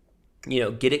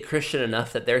 get it Christian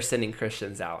enough that they're sending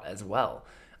Christians out as well.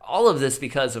 All of this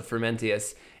because of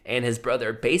Frumentius and his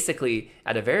brother basically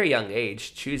at a very young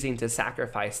age choosing to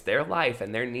sacrifice their life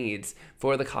and their needs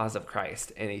for the cause of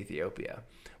Christ in Ethiopia,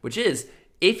 which is,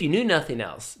 if you knew nothing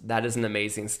else, that is an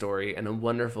amazing story and a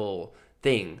wonderful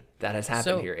thing that has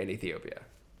happened here in Ethiopia.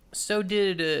 So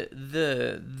did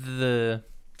the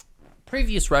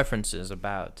previous references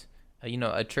about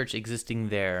a church existing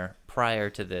there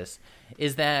prior to this,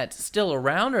 is that still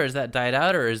around, or is that died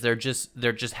out, or is there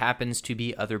just happens to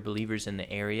be other believers in the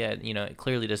area? It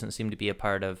clearly doesn't seem to be a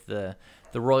part of the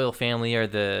royal family or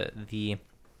the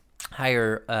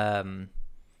higher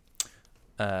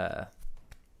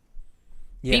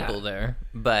people there.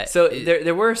 But so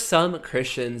there were some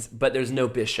Christians, but there's no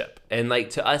bishop. And like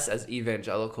to us as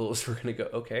evangelicals, we're gonna go,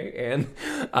 okay,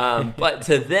 and but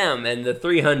to them and the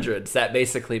 300s, that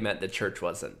basically meant the church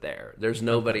wasn't there. There's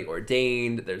nobody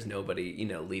ordained, there's nobody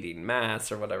leading mass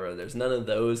or whatever. There's none of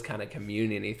those kind of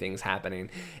community things happening,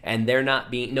 and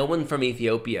no one from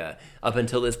Ethiopia up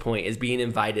until this point is being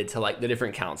invited to like the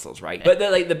different councils, right? But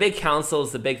the big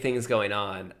councils, the big things going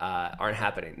on aren't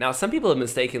happening. Now some people have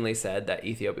mistakenly said that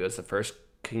Ethiopia was the first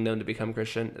kingdom to become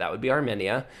Christian. That would be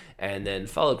Armenia, and then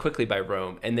followed quickly by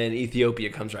Rome, and then Ethiopia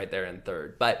comes right there in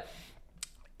third. But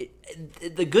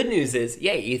the good news is,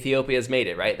 yay, Ethiopia's made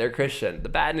it, right? They're Christian. The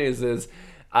bad news is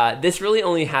this really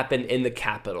only happened in the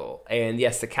capital. And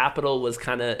yes, the capital was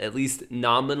kind of at least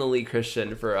nominally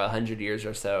Christian for 100 years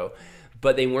or so,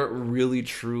 but they weren't really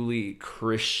truly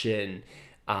Christian.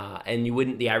 And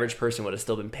the average person would have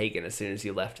still been pagan as soon as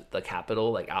you left the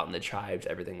capital, like out in the tribes,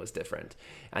 everything was different.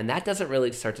 And that doesn't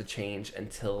really start to change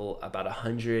until about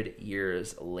 100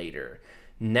 years later.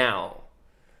 Now,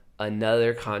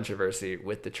 another controversy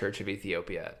with the Church of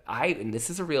Ethiopia.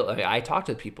 I talked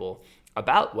to people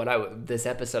about this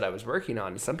episode I was working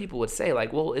on. Some people would say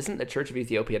like, well, isn't the Church of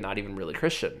Ethiopia not even really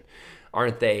Christian?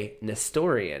 Aren't they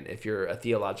Nestorian if you're a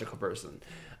theological person?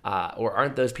 Or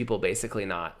aren't those people basically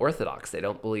not Orthodox? They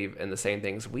don't believe in the same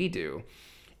things we do.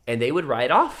 And they would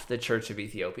write off the Church of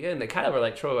Ethiopia. And they kind of were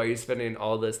like, Troy, why are you spending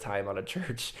all this time on a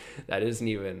church that isn't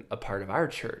even a part of our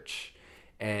church?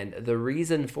 And the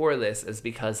reason for this is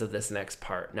because of this next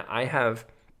part. Now, I have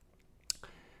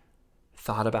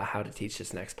thought about how to teach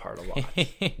this next part a lot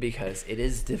because it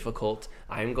is difficult.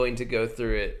 I'm going to go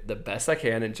through it the best I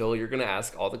can. And Joel, you're going to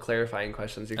ask all the clarifying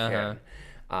questions you can.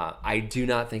 I do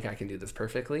not think I can do this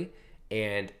perfectly.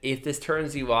 And if this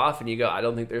turns you off and you go, I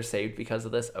don't think they're saved because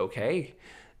of this, okay.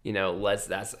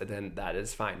 then that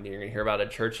is fine. You're going to hear about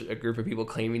a group of people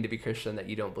claiming to be Christian that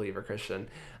you don't believe are Christian.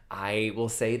 I will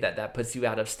say that puts you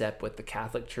out of step with the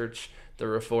Catholic Church, the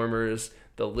Reformers,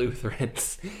 the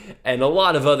Lutherans, and a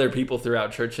lot of other people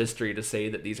throughout church history to say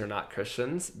that these are not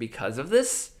Christians because of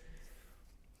this.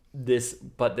 There are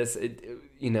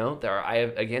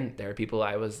people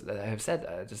that I have said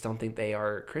I just don't think they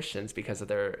are Christians because of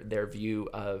their view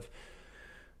of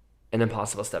an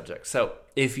impossible subject. So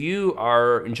if you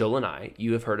are Joel and I,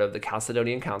 you have heard of the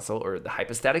Chalcedonian Council or the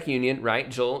Hypostatic Union,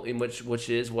 right, Joel? In which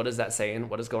is, what is that saying?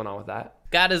 What is going on with that?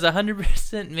 God is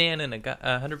 100% man and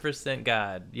 100%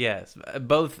 God. Yes,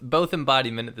 both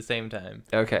embodiment at the same time.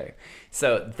 Okay,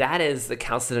 so that is the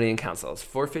Chalcedonian Council. It's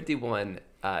 451.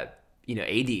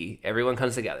 AD, everyone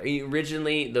comes together.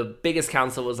 Originally, the biggest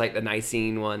council was like the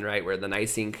Nicene one, right, where the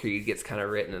Nicene Creed gets kind of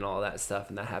written and all that stuff,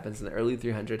 and that happens in the early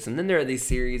 300s. And then there are these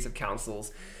series of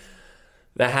councils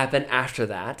that happen after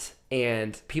that,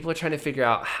 and people are trying to figure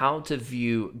out how to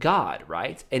view God,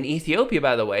 right? And Ethiopia,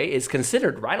 by the way, is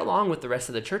considered right along with the rest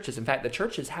of the churches. In fact, the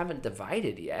churches haven't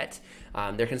divided yet.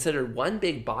 They're considered one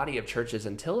big body of churches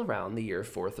until around the year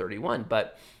 431,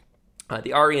 but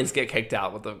the Arians get kicked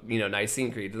out with the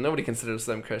Nicene Creed. Nobody considers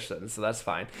them Christians, so that's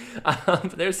fine.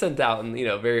 But they're sent out,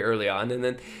 very early on, and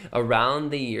then around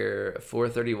the year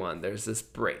 431, there's this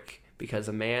break because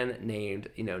a man named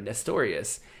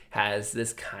Nestorius has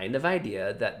this kind of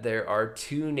idea that there are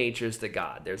two natures to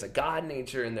God. There's a God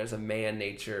nature and there's a man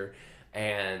nature,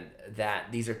 and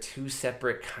that these are two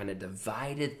separate kind of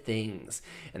divided things.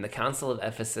 And the Council of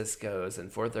Ephesus goes, and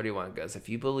 431 goes, if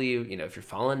you believe, if you're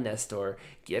following Nestor,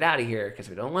 get out of here, because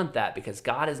we don't want that, because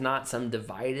God is not some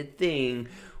divided thing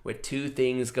with two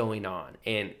things going on.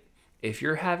 And if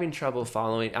you're having trouble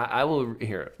following, I will,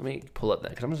 here, let me pull up that,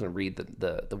 because I'm just going to read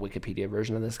the Wikipedia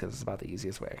version of this, because it's about the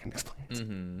easiest way I can explain it.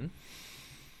 Mm-hmm.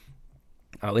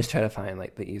 I always try to find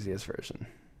the easiest version.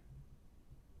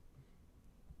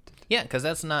 Yeah, because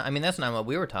that's not what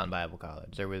we were taught in Bible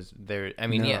college.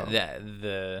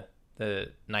 The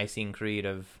Nicene Creed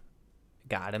of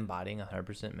God embodying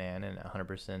 100% man and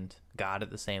 100% God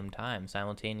at the same time,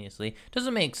 simultaneously.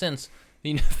 Doesn't make sense,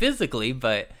 physically,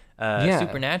 but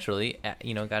supernaturally,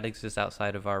 God exists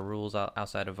outside of our rules,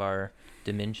 outside of our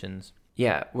dimensions.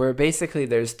 Yeah, where basically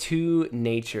there's two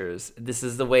natures. This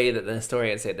is the way that the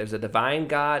historians say it. There's a divine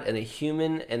God and a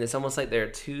human, and it's almost like there are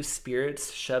two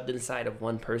spirits shoved inside of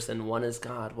one person. One is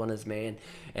God, one is man,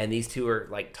 and these two are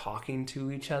talking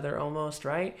to each other almost,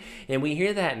 right? And we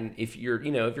hear that, and if you're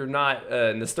not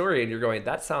a historian, you're going,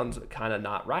 that sounds kind of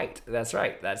not right. That's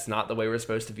right. That's not the way we're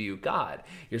supposed to view God.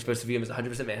 You're supposed to view him as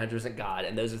 100% man, 100% God,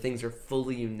 and those things are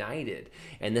fully united.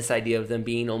 And this idea of them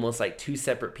being almost like two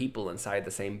separate people inside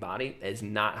the same body is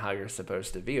not how you're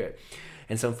supposed to view it.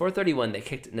 And so in 431, they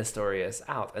kicked Nestorius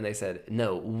out, and they said,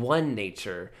 no, one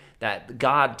nature, that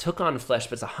God took on flesh,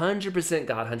 but it's 100%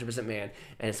 God, 100% man,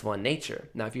 and it's one nature.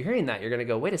 Now, if you're hearing that, you're going to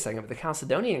go, wait a second, but the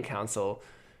Chalcedonian Council,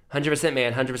 100%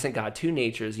 man, 100% God, two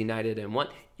natures united in one.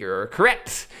 You're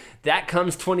correct. That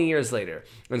comes 20 years later.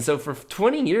 And so for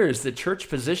 20 years, the church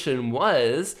position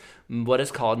was what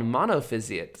is called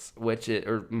monophysite,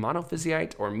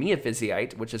 or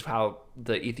miaphysite, which is how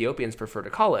the Ethiopians prefer to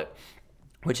call it,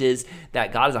 which is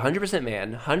that God is 100%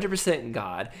 man, 100%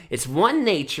 God. It's one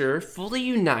nature, fully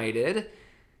united,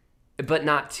 but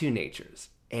not two natures.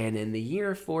 And in the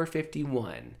year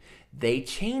 451, they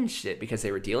changed it because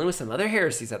they were dealing with some other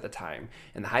heresies at the time.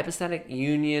 And the Hypostatic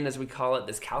Union, as we call it,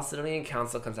 this Chalcedonian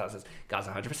Council comes out and says, God's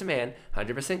 100% man,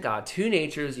 100% God, two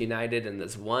natures united in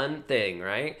this one thing,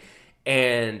 right?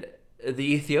 And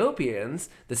the Ethiopians,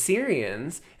 the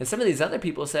Syrians, and some of these other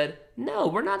people said, no,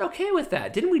 we're not okay with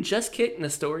that. Didn't we just kick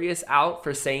Nestorius out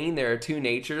for saying there are two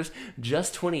natures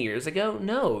just 20 years ago?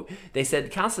 No. They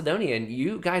said, Chalcedonian,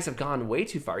 you guys have gone way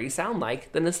too far. You sound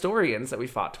like the Nestorians that we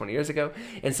fought 20 years ago.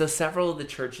 And so several of the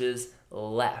churches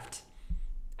left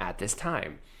at this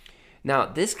time. Now,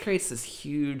 this creates this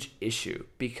huge issue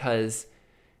because...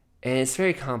 and it's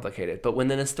very complicated. But when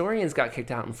the Nestorians got kicked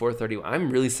out in 431,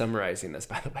 I'm really summarizing this,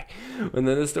 by the way. When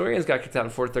the Nestorians got kicked out in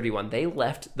 431, they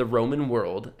left the Roman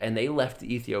world and they left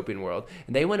the Ethiopian world.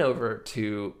 And they went over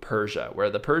to Persia, where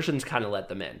the Persians kind of let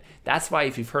them in. That's why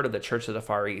if you've heard of the Church of the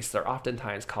Far East, they're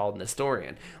oftentimes called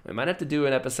Nestorian. We might have to do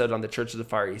an episode on the Church of the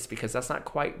Far East because that's not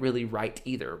quite really right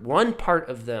either. One part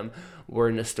of them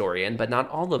were Nestorian, but not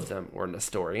all of them were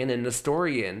Nestorian. And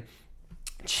Nestorian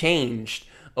changed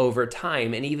over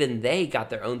time. And even they got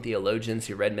their own theologians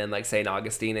who read men like St.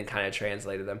 Augustine and kind of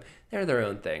translated them. They're their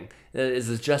own thing. It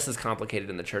is just as complicated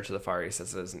in the Church of the Far East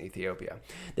as it is in Ethiopia.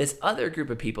 This other group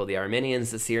of people, the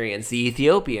Armenians, the Syrians, the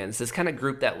Ethiopians, this kind of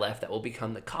group that left that will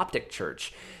become the Coptic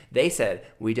Church, they said,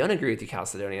 we don't agree with you,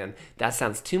 Chalcedonian. That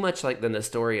sounds too much like the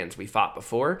Nestorians we fought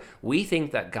before. We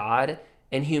think that God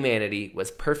and humanity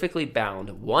was perfectly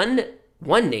bound, one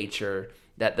nature,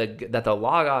 that the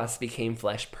Logos became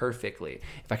flesh perfectly.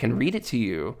 If I can read it to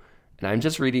you, and I'm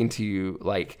just reading to you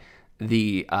like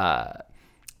the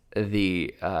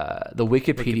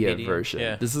Wikipedia version.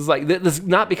 Yeah. This is like this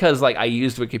not because like I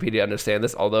used Wikipedia to understand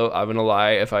this, although I'm gonna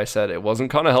lie if I said it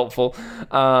wasn't kind of helpful,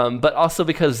 but also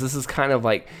because this is kind of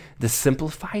like the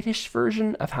simplified-ish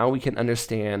version of how we can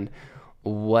understand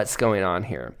what's going on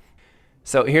here.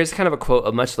 So here's kind of a quote,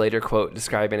 a much later quote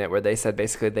describing it, where they said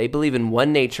basically they believe in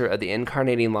one nature of the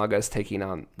incarnating Logos taking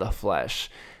on the flesh.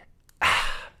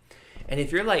 And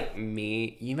if you're like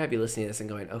me, you might be listening to this and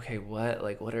going, okay, what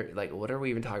are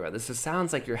we even talking about? This just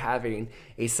sounds like you're having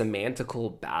a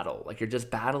semantical battle. Like you're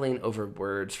just battling over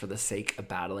words for the sake of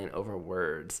battling over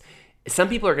words. Some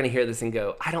people are going to hear this and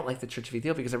go, I don't like the Church of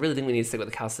Ethiopia because I really think we need to stick with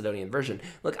the Chalcedonian version.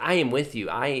 Look, I am with you.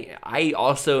 I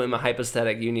also am a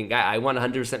hypostatic union guy. I want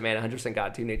 100% man, 100%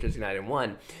 God, two natures united in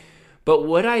one. But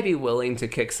would I be willing to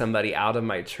kick somebody out of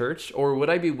my church? Or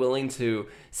would I be willing to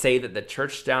say that the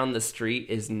church down the street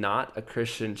is not a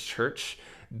Christian church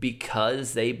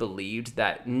because they believed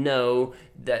that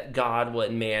that God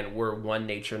and man were one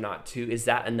nature, not two? Is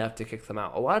that enough to kick them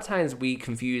out? A lot of times we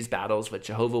confuse battles with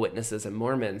Jehovah's Witnesses and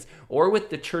Mormons or with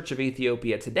the Church of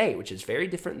Ethiopia today, which is very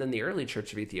different than the early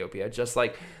Church of Ethiopia, just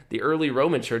like the early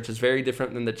Roman Church is very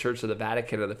different than the Church of the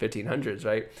Vatican of the 1500s,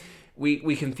 right?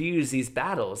 We confuse these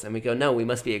battles and we go, no, we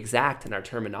must be exact in our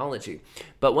terminology.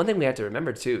 But one thing we have to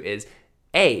remember too is,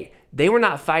 they were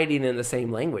not fighting in the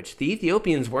same language. The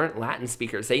Ethiopians weren't Latin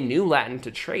speakers. They knew Latin to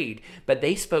trade, but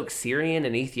they spoke Syrian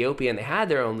and Ethiopian. They had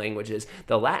their own languages.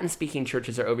 The Latin-speaking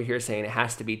churches are over here saying it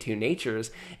has to be two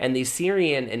natures, and the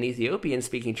Syrian and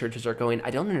Ethiopian-speaking churches are going, I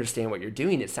don't understand what you're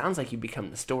doing. It sounds like you become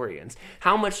Nestorians.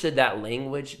 How much did that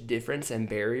language difference and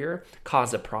barrier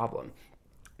cause a problem?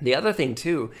 The other thing,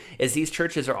 too, is these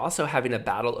churches are also having a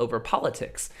battle over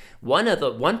politics. One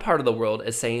part of the world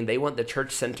is saying they want the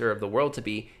church center of the world to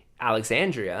be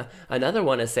Alexandria. Another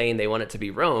one is saying they want it to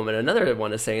be Rome. And another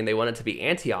one is saying they want it to be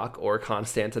Antioch or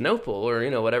Constantinople or,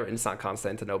 whatever. It's not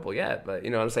Constantinople yet, but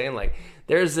you know what I'm saying? Like,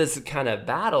 there's this kind of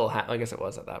battle. I guess it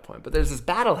was at that point, but there's this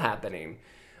battle happening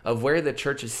of where the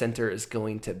church's center is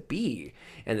going to be.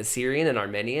 And the Syrian and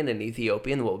Armenian and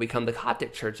Ethiopian will become the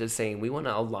Coptic churches saying, we want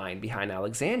to align behind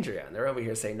Alexandria. And they're over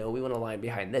here saying, no, we want to align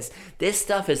behind this. This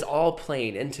stuff is all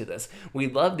playing into this. We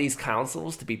love these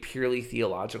councils to be purely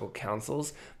theological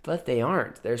councils, but they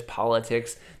aren't. There's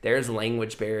politics, there's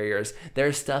language barriers,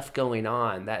 there's stuff going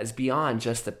on that is beyond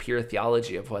just the pure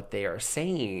theology of what they are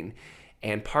saying.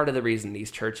 And part of the reason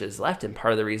these churches left and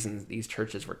part of the reason these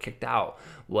churches were kicked out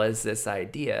was this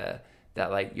idea that,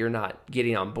 like, you're not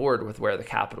getting on board with where the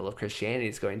capital of Christianity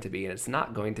is going to be. And it's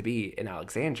not going to be in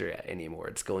Alexandria anymore.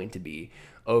 It's going to be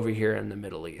over here in the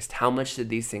Middle East. How much did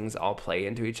these things all play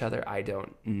into each other? I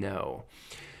don't know.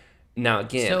 Now,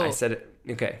 again, I said it.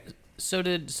 Okay. So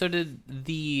did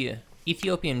the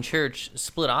Ethiopian church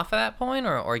split off at that point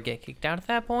or get kicked out at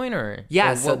that point? Or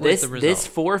so this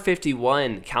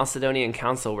 451 Chalcedonian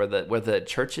Council where the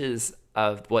churches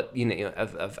of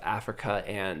of Africa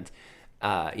and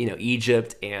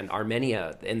Egypt and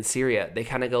Armenia and Syria, they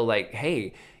kind of go like,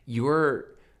 hey, you're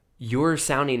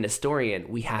sounding Nestorian,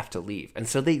 we have to leave. And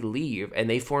so they leave and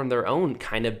they form their own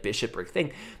kind of bishopric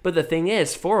thing. But the thing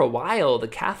is, for a while, the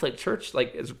Catholic Church,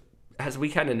 as we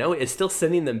kind of know, is still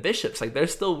sending them bishops. Like, they're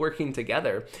still working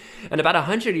together. And about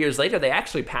 100 years later, they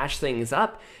actually patch things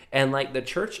up. And like the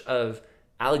Church of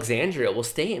Alexandria will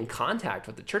stay in contact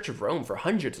with the Church of Rome for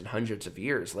hundreds and hundreds of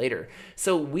years later.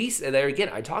 So there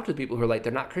again, I talked to people who are like,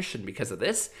 they're not Christian because of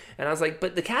this. And I was like,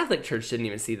 but the Catholic Church didn't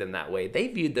even see them that way. They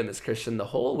viewed them as Christian the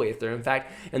whole way through. In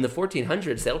fact, in the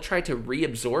 1400s, they'll try to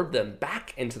reabsorb them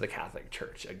back into the Catholic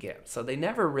Church again. So they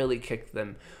never really kicked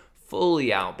them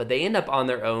fully out, but they end up on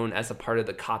their own as a part of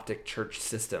the Coptic church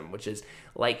system, which is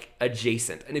like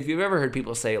adjacent. And if you've ever heard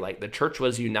people say like the church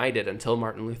was united until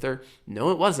Martin Luther,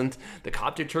 no, it wasn't. The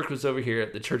Coptic church was over here.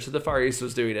 The Church of the Far East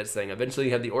was doing its thing. Eventually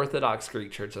you have the Orthodox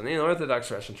Greek church and the Orthodox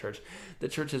Russian church. The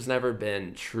church has never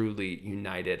been truly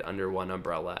united under one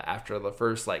umbrella. After the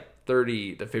first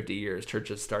 30 to 50 years,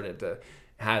 churches started to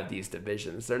have these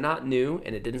divisions. They're not new,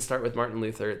 and it didn't start with Martin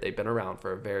Luther. They've been around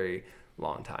for a very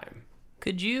long time.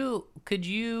 Could you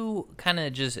kind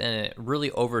of just in a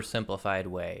really oversimplified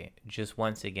way, just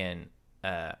once again,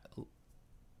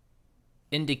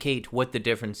 indicate what the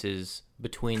differences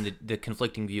between the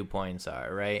conflicting viewpoints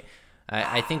are, right?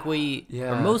 I think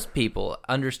or most people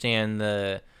understand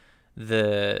the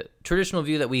traditional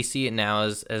view that we see it now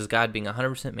as God being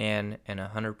 100% man and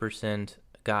 100%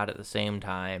 God at the same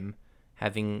time,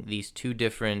 having these two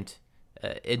different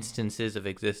instances of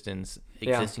existing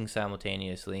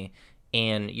simultaneously.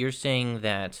 And you're saying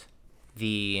that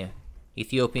the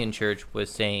Ethiopian church was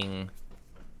saying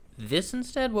this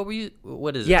instead?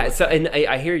 What is it? Yeah, so, and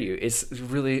I hear you. It's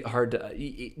really hard to,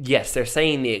 yes, they're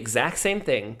saying the exact same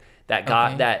thing, that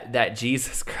God, that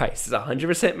Jesus Christ is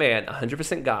 100% man,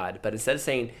 100% God, but instead of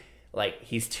saying, like,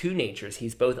 he's two natures,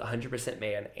 he's both 100%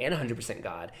 man and 100%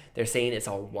 God, they're saying it's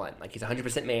all one. Like, he's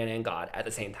 100% man and God at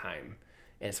the same time,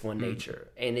 and it's one nature.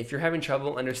 And if you're having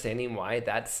trouble understanding why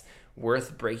that's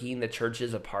worth breaking the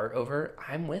churches apart over,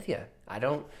 I'm with you. I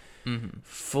don't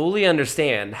fully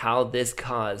understand how this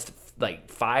caused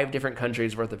like 5 different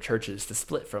countries worth of churches to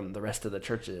split from the rest of the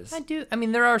churches. I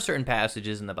mean, there are certain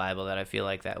passages in the Bible that I feel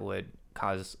like that would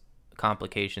cause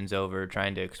complications over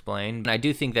trying to explain. And I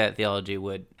do think that theology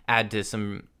would add to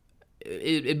some.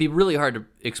 It'd be really hard to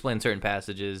explain certain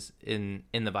passages in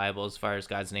the Bible as far as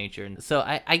God's nature. And so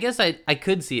I guess I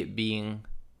could see it being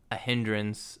a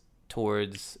hindrance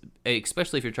towards,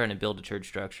 especially if you're trying to build a church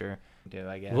structure.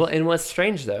 I guess. Well, and what's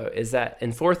strange, though, is that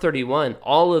in 431,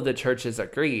 all of the churches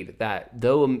agreed that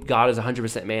though God is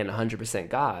 100% man, 100%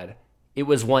 God, it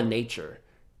was one nature.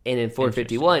 And in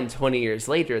 451, 20 years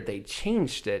later, they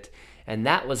changed it. And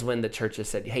that was when the churches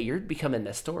said, hey, you're becoming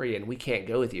Nestorian. We can't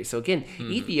go with you. So again,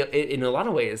 Ethiopia, in a lot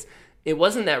of ways, it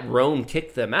wasn't that Rome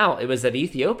kicked them out. It was that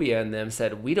Ethiopia and them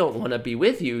said, we don't want to be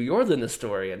with you. You're the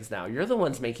Nestorians now. You're the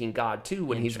ones making God two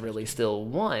when he's really still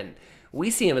one. We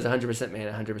see him as 100%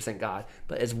 man, 100% God,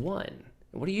 but as one.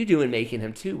 What are you doing making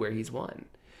him two where he's one?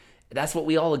 That's what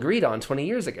we all agreed on 20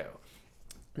 years ago.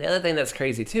 The other thing that's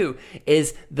crazy, too,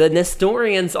 is the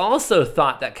Nestorians also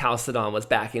thought that Chalcedon was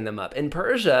backing them up. In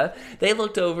Persia, they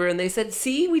looked over and they said,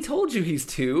 see, we told you he's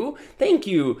two. Thank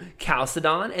you,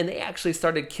 Chalcedon. And they actually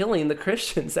started killing the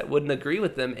Christians that wouldn't agree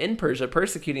with them in Persia,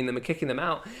 persecuting them and kicking them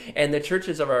out. And the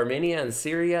churches of Armenia and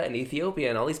Syria and Ethiopia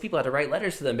and all these people had to write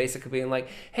letters to them basically being like,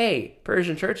 hey,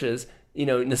 Persian churches,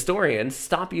 Nestorians,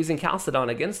 stop using Chalcedon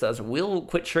against us. We'll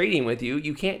quit trading with you.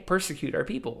 You can't persecute our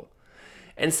people.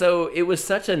 And so it was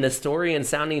such a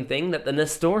Nestorian-sounding thing that the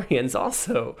Nestorians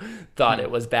also thought it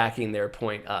was backing their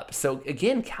point up. So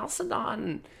again,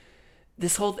 Chalcedon,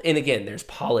 and again, there's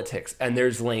politics, and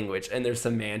there's language, and there's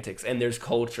semantics, and there's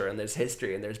culture, and there's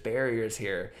history, and there's barriers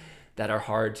here that are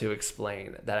hard to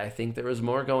explain, that I think there was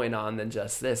more going on than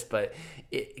just this. But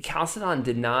Chalcedon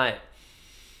did not...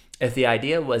 If the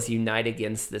idea was unite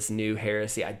against this new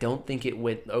heresy, I don't think it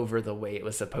went over the way it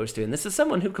was supposed to. And this is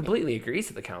someone who completely agrees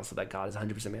with the council that God is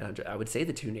 100% man, 100%. I would say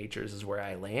the two natures is where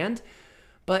I land.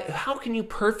 But how can you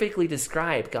perfectly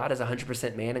describe God as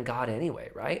 100% man and God anyway,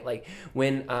 right? Like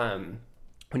when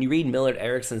you read Millard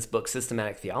Erickson's book,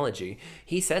 Systematic Theology,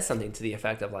 he says something to the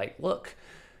effect of like, look,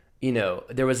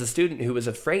 there was a student who was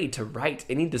afraid to write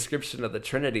any description of the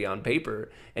Trinity on paper.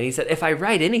 And he said, if I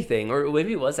write anything, or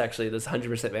maybe it was actually this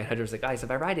 100% man, 100% guy, so if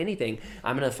I write anything,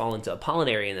 I'm going to fall into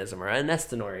Apollinarianism or a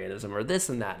Nestorianism or this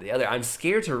and that and the other. I'm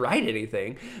scared to write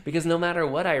anything because no matter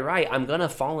what I write, I'm going to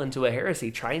fall into a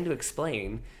heresy trying to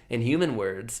explain in human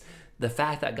words the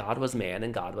fact that God was man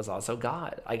and God was also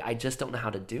God. I just don't know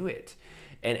how to do it.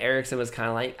 And Erickson was kind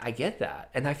of like, I get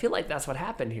that. And I feel like that's what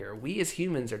happened here. We as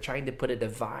humans are trying to put a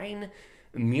divine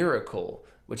miracle,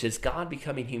 which is God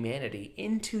becoming humanity,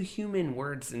 into human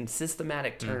words and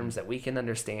systematic terms that we can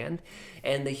understand.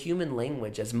 And the human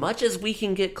language, as much as we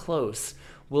can get close,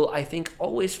 will, I think,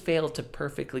 always fail to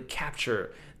perfectly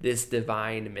capture this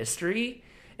divine mystery.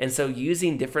 And so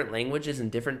using different languages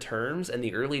and different terms in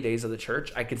the early days of the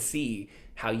church, I could see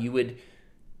how you would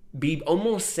be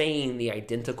almost saying the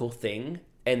identical thing,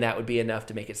 and that would be enough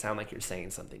to make it sound like you're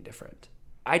saying something different.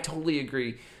 I totally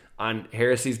agree on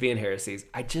heresies being heresies.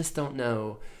 I just don't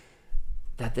know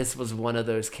that this was one of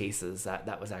those cases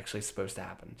that was actually supposed to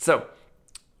happen. So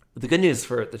the good news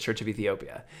for the Church of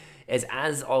Ethiopia is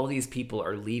as all these people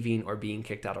are leaving or being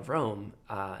kicked out of Rome,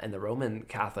 in the Roman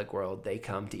Catholic world, they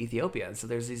come to Ethiopia. And so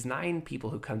there's these 9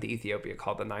 people who come to Ethiopia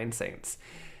called the 9 Saints.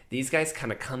 These guys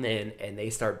kind of come in and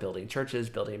they start building churches,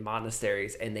 building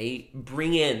monasteries, and they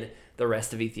bring in the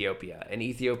rest of Ethiopia. And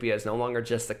Ethiopia is no longer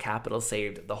just the capital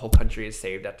saved. The whole country is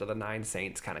saved after the 9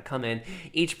 saints kind of come in,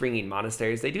 each bringing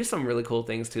monasteries. They do some really cool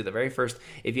things too. The very first,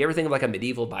 if you ever think of like a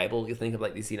medieval Bible, you think of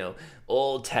like these,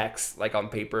 old texts like on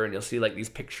paper, and you'll see like these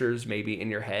pictures maybe in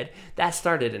your head. That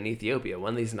started in Ethiopia.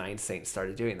 One of these 9 saints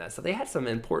started doing that. So they had some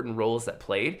important roles that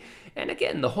played. And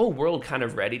again, the whole world kind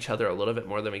of read each other a little bit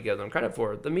more than we give them credit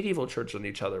for. The medieval church and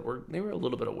each other, they were a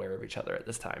little bit aware of each other at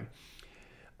this time.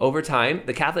 Over time,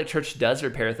 the Catholic Church does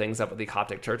repair things up with the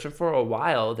Coptic Church, and for a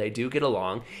while, they do get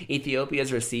along. Ethiopia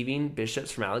is receiving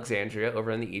bishops from Alexandria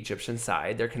over on the Egyptian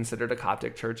side. They're considered a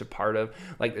Coptic church, a part of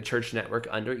like the church network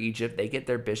under Egypt. They get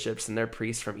their bishops and their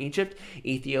priests from Egypt.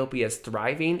 Ethiopia is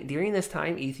thriving. During this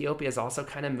time, Ethiopia is also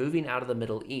kind of moving out of the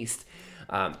Middle East.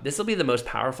 This will be the most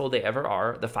powerful they ever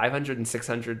are. The 500s and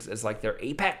 600s is like their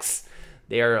apex.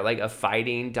 They are like a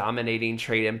fighting, dominating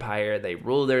trade empire. They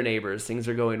rule their neighbors. Things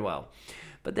are going well.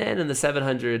 But then in the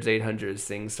 700s, 800s,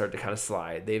 things start to kind of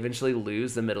slide. They eventually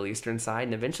lose the Middle Eastern side,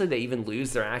 and eventually they even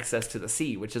lose their access to the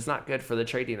sea, which is not good for the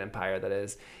trading empire that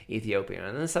is Ethiopia.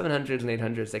 And in the 700s and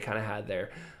 800s, they kind of had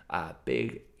their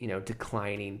big,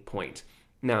 declining point.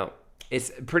 Now,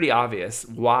 it's pretty obvious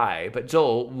why, but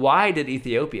Joel, why did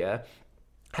Ethiopia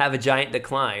have a giant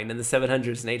decline in the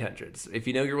 700s and 800s? If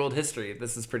you know your world history,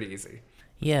 this is pretty easy.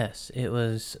 Yes, it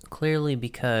was clearly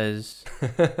because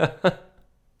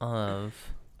of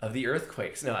the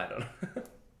earthquakes. No, I don't know.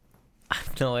 I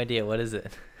have no idea. What is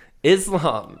it?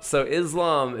 Islam. So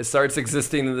Islam starts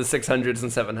existing in the 600s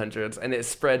and 700s, and it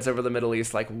spreads over the Middle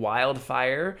East like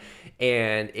wildfire,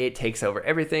 and it takes over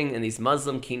everything, and these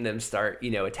Muslim kingdoms start,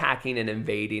 attacking and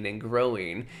invading and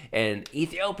growing, and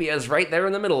Ethiopia is right there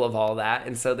in the middle of all that,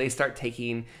 and so they start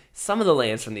taking some of the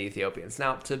lands from the Ethiopians.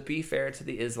 Now, to be fair to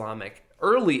the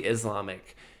early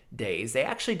Islamic days, they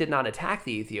actually did not attack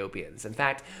the Ethiopians. In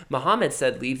fact, Muhammad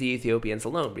said, leave the Ethiopians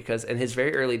alone, because in his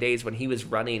very early days when he was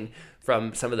running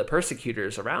from some of the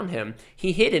persecutors around him,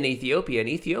 he hid in Ethiopia, and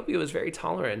Ethiopia was very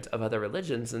tolerant of other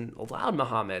religions and allowed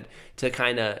Muhammad to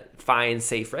kind of find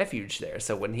safe refuge there.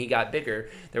 So when he got bigger,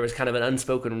 there was kind of an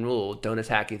unspoken rule, don't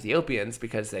attack Ethiopians,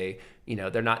 because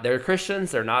they're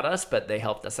Christians, they're not us, but they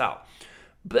helped us out.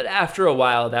 But after a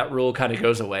while, that rule kind of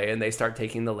goes away, and they start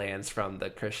taking the lands from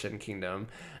the Christian kingdom.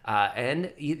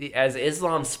 And as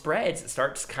Islam spreads, it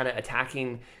starts kind of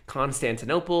attacking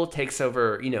Constantinople, takes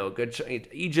over,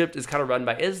 Egypt is kind of run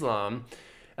by Islam.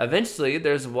 Eventually,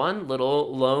 there's one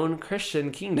little lone Christian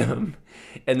kingdom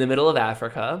in the middle of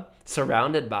Africa,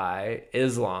 surrounded by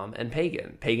Islam and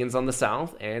pagans on the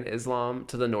south and Islam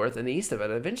to the north and the east of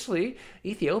it. Eventually,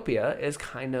 Ethiopia is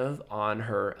kind of on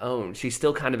her own. She's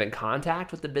still kind of in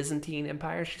contact with the Byzantine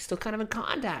Empire. She's still kind of in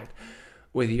contact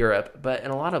with Europe, but in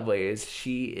a lot of ways,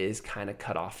 she is kind of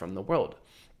cut off from the world.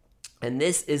 And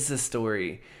this is the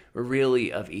story,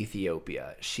 really, of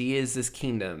Ethiopia. She is this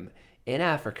kingdom in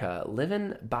Africa,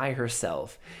 living by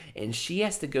herself, and she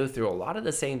has to go through a lot of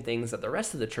the same things that the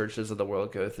rest of the churches of the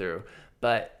world go through,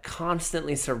 but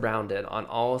constantly surrounded on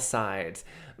all sides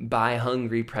by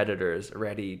hungry predators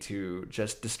ready to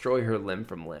just destroy her limb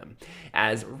from limb.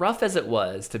 As rough as it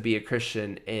was to be a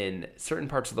Christian in certain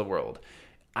parts of the world,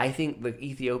 I think the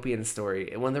Ethiopian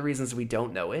story, one of the reasons we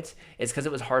don't know it is because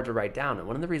it was hard to write down. And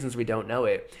one of the reasons we don't know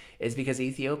it is because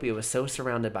Ethiopia was so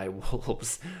surrounded by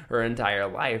wolves her entire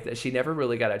life that she never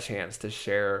really got a chance to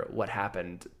share what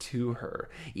happened to her.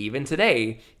 Even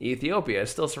today, Ethiopia is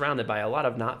still surrounded by a lot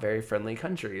of not very friendly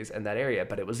countries in that area,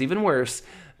 but it was even worse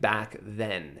back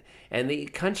then. And the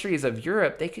countries of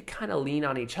Europe, they could kind of lean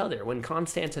on each other. When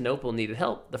Constantinople needed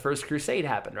help, the First Crusade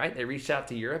happened, right? They reached out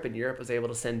to Europe, and Europe was able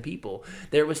to send people.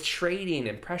 There was trading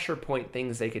and pressure point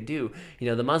things they could do.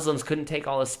 The Muslims couldn't take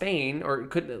all of Spain, or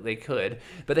they could,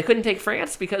 but they couldn't take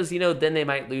France because, then they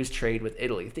might lose trade with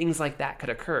Italy. Things like that could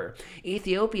occur.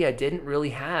 Ethiopia didn't really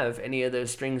have any of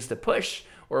those strings to push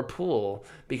or pull,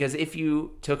 because if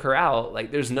you took her out,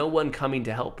 there's no one coming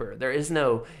to help her. There is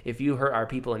no, if you hurt our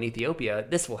people in Ethiopia,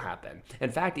 this will happen.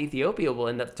 In fact, Ethiopia will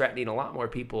end up threatening a lot more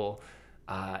people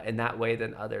in that way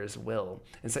than others will.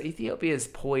 And so Ethiopia is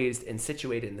poised and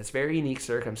situated in this very unique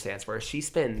circumstance where she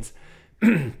spends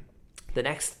the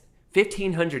next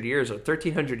 1,500 years or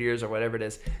 1,300 years or whatever it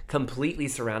is, completely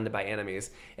surrounded by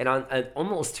enemies. And on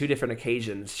almost 2 different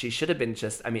occasions, she should have been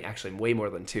actually way more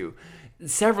than 2.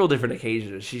 Several different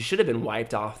occasions, she should have been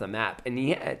wiped off the map. And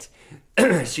yet,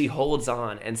 she holds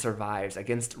on and survives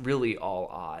against really all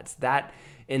odds. That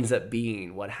ends up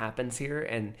being what happens here.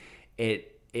 And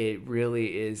it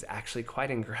really is actually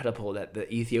quite incredible that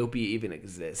the Ethiopia even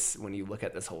exists when you look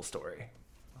at this whole story.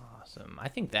 Awesome. I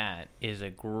think that is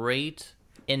a great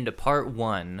into part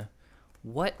 1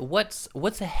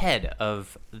 What's ahead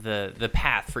of the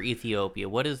path for Ethiopia?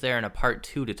 What is there in a part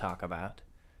 2 to talk about?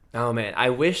 Oh man,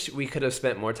 I wish we could have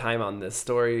spent more time on this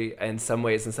story in some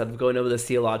ways instead of going over the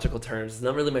theological terms. It's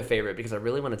not really my favorite because I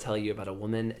really want to tell you about a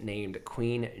woman named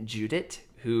Queen Judith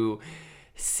who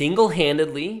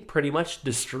single-handedly pretty much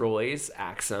destroys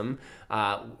Axum,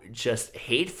 just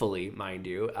hatefully, mind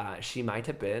you. She might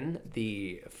have been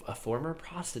a former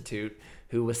prostitute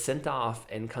who was sent off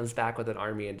and comes back with an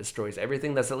army and destroys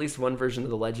everything. That's at least one version of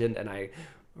the legend, and I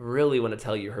really want to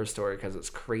tell you her story because it's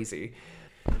crazy.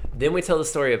 Then we tell the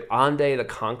story of Ande the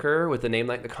Conqueror with a name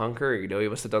like the Conqueror. You know, he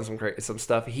must have done some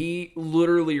stuff. He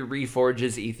literally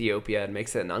reforges Ethiopia and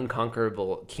makes it an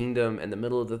unconquerable kingdom in the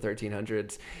middle of the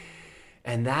 1300s.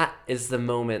 And that is the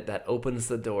moment that opens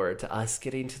the door to us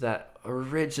getting to that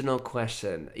original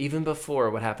question. Even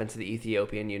before what happened to the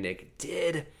Ethiopian eunuch,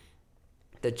 did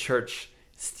the church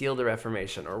steal the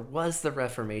Reformation, or was the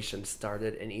Reformation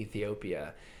started in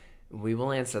Ethiopia? We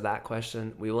will answer that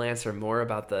question. We will answer more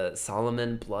about the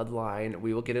Solomon bloodline.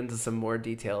 We will get into some more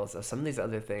details of some of these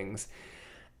other things.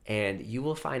 And you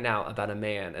will find out about a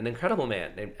man, an incredible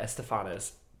man named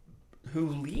Estefanos, who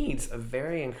leads a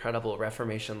very incredible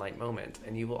Reformation-like moment.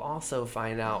 And you will also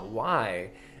find out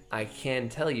why I can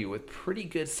tell you with pretty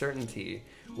good certainty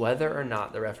whether or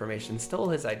not the Reformation stole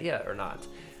his idea or not.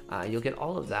 You'll get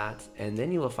all of that, and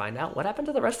then you will find out what happened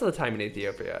to the rest of the time in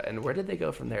Ethiopia, and where did they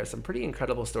go from there. Some pretty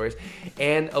incredible stories,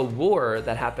 and a war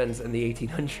that happens in the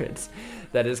 1800s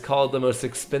that is called the most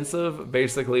expensive,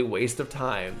 basically, waste of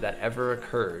time that ever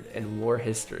occurred in war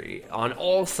history on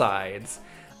all sides,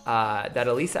 that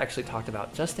Elise actually talked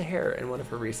about just a hair in one of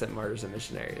her recent Martyrs and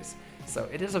Missionaries. So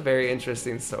it is a very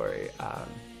interesting story.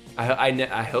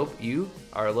 I hope you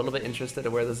are a little bit interested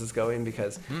in where this is going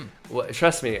because,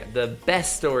 trust me, the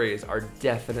best stories are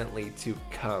definitely to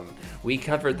come. We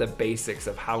covered the basics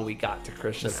of how we got to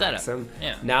Christian Axum.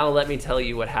 Yeah. Now let me tell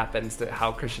you what happens to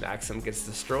how Christian Axum gets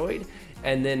destroyed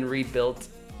and then rebuilt,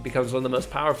 becomes one of the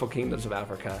most powerful kingdoms of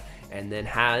Africa, and then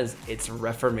has its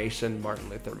Reformation Martin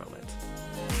Luther moment.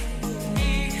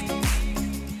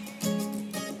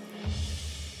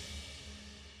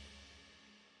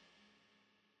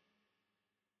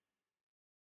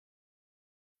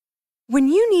 When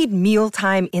you need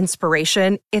mealtime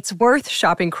inspiration, it's worth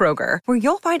shopping Kroger, where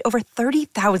you'll find over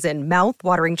 30,000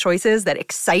 mouth-watering choices that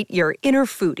excite your inner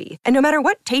foodie. And no matter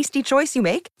what tasty choice you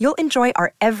make, you'll enjoy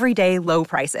our everyday low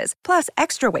prices, plus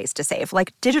extra ways to save,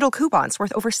 like digital coupons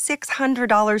worth over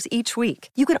 $600 each week.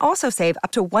 You can also save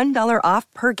up to $1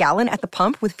 off per gallon at the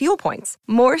pump with fuel points.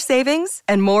 More savings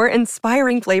and more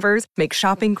inspiring flavors make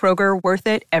shopping Kroger worth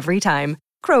it every time.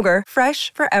 Kroger,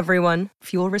 fresh for everyone.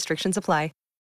 Fuel restrictions apply.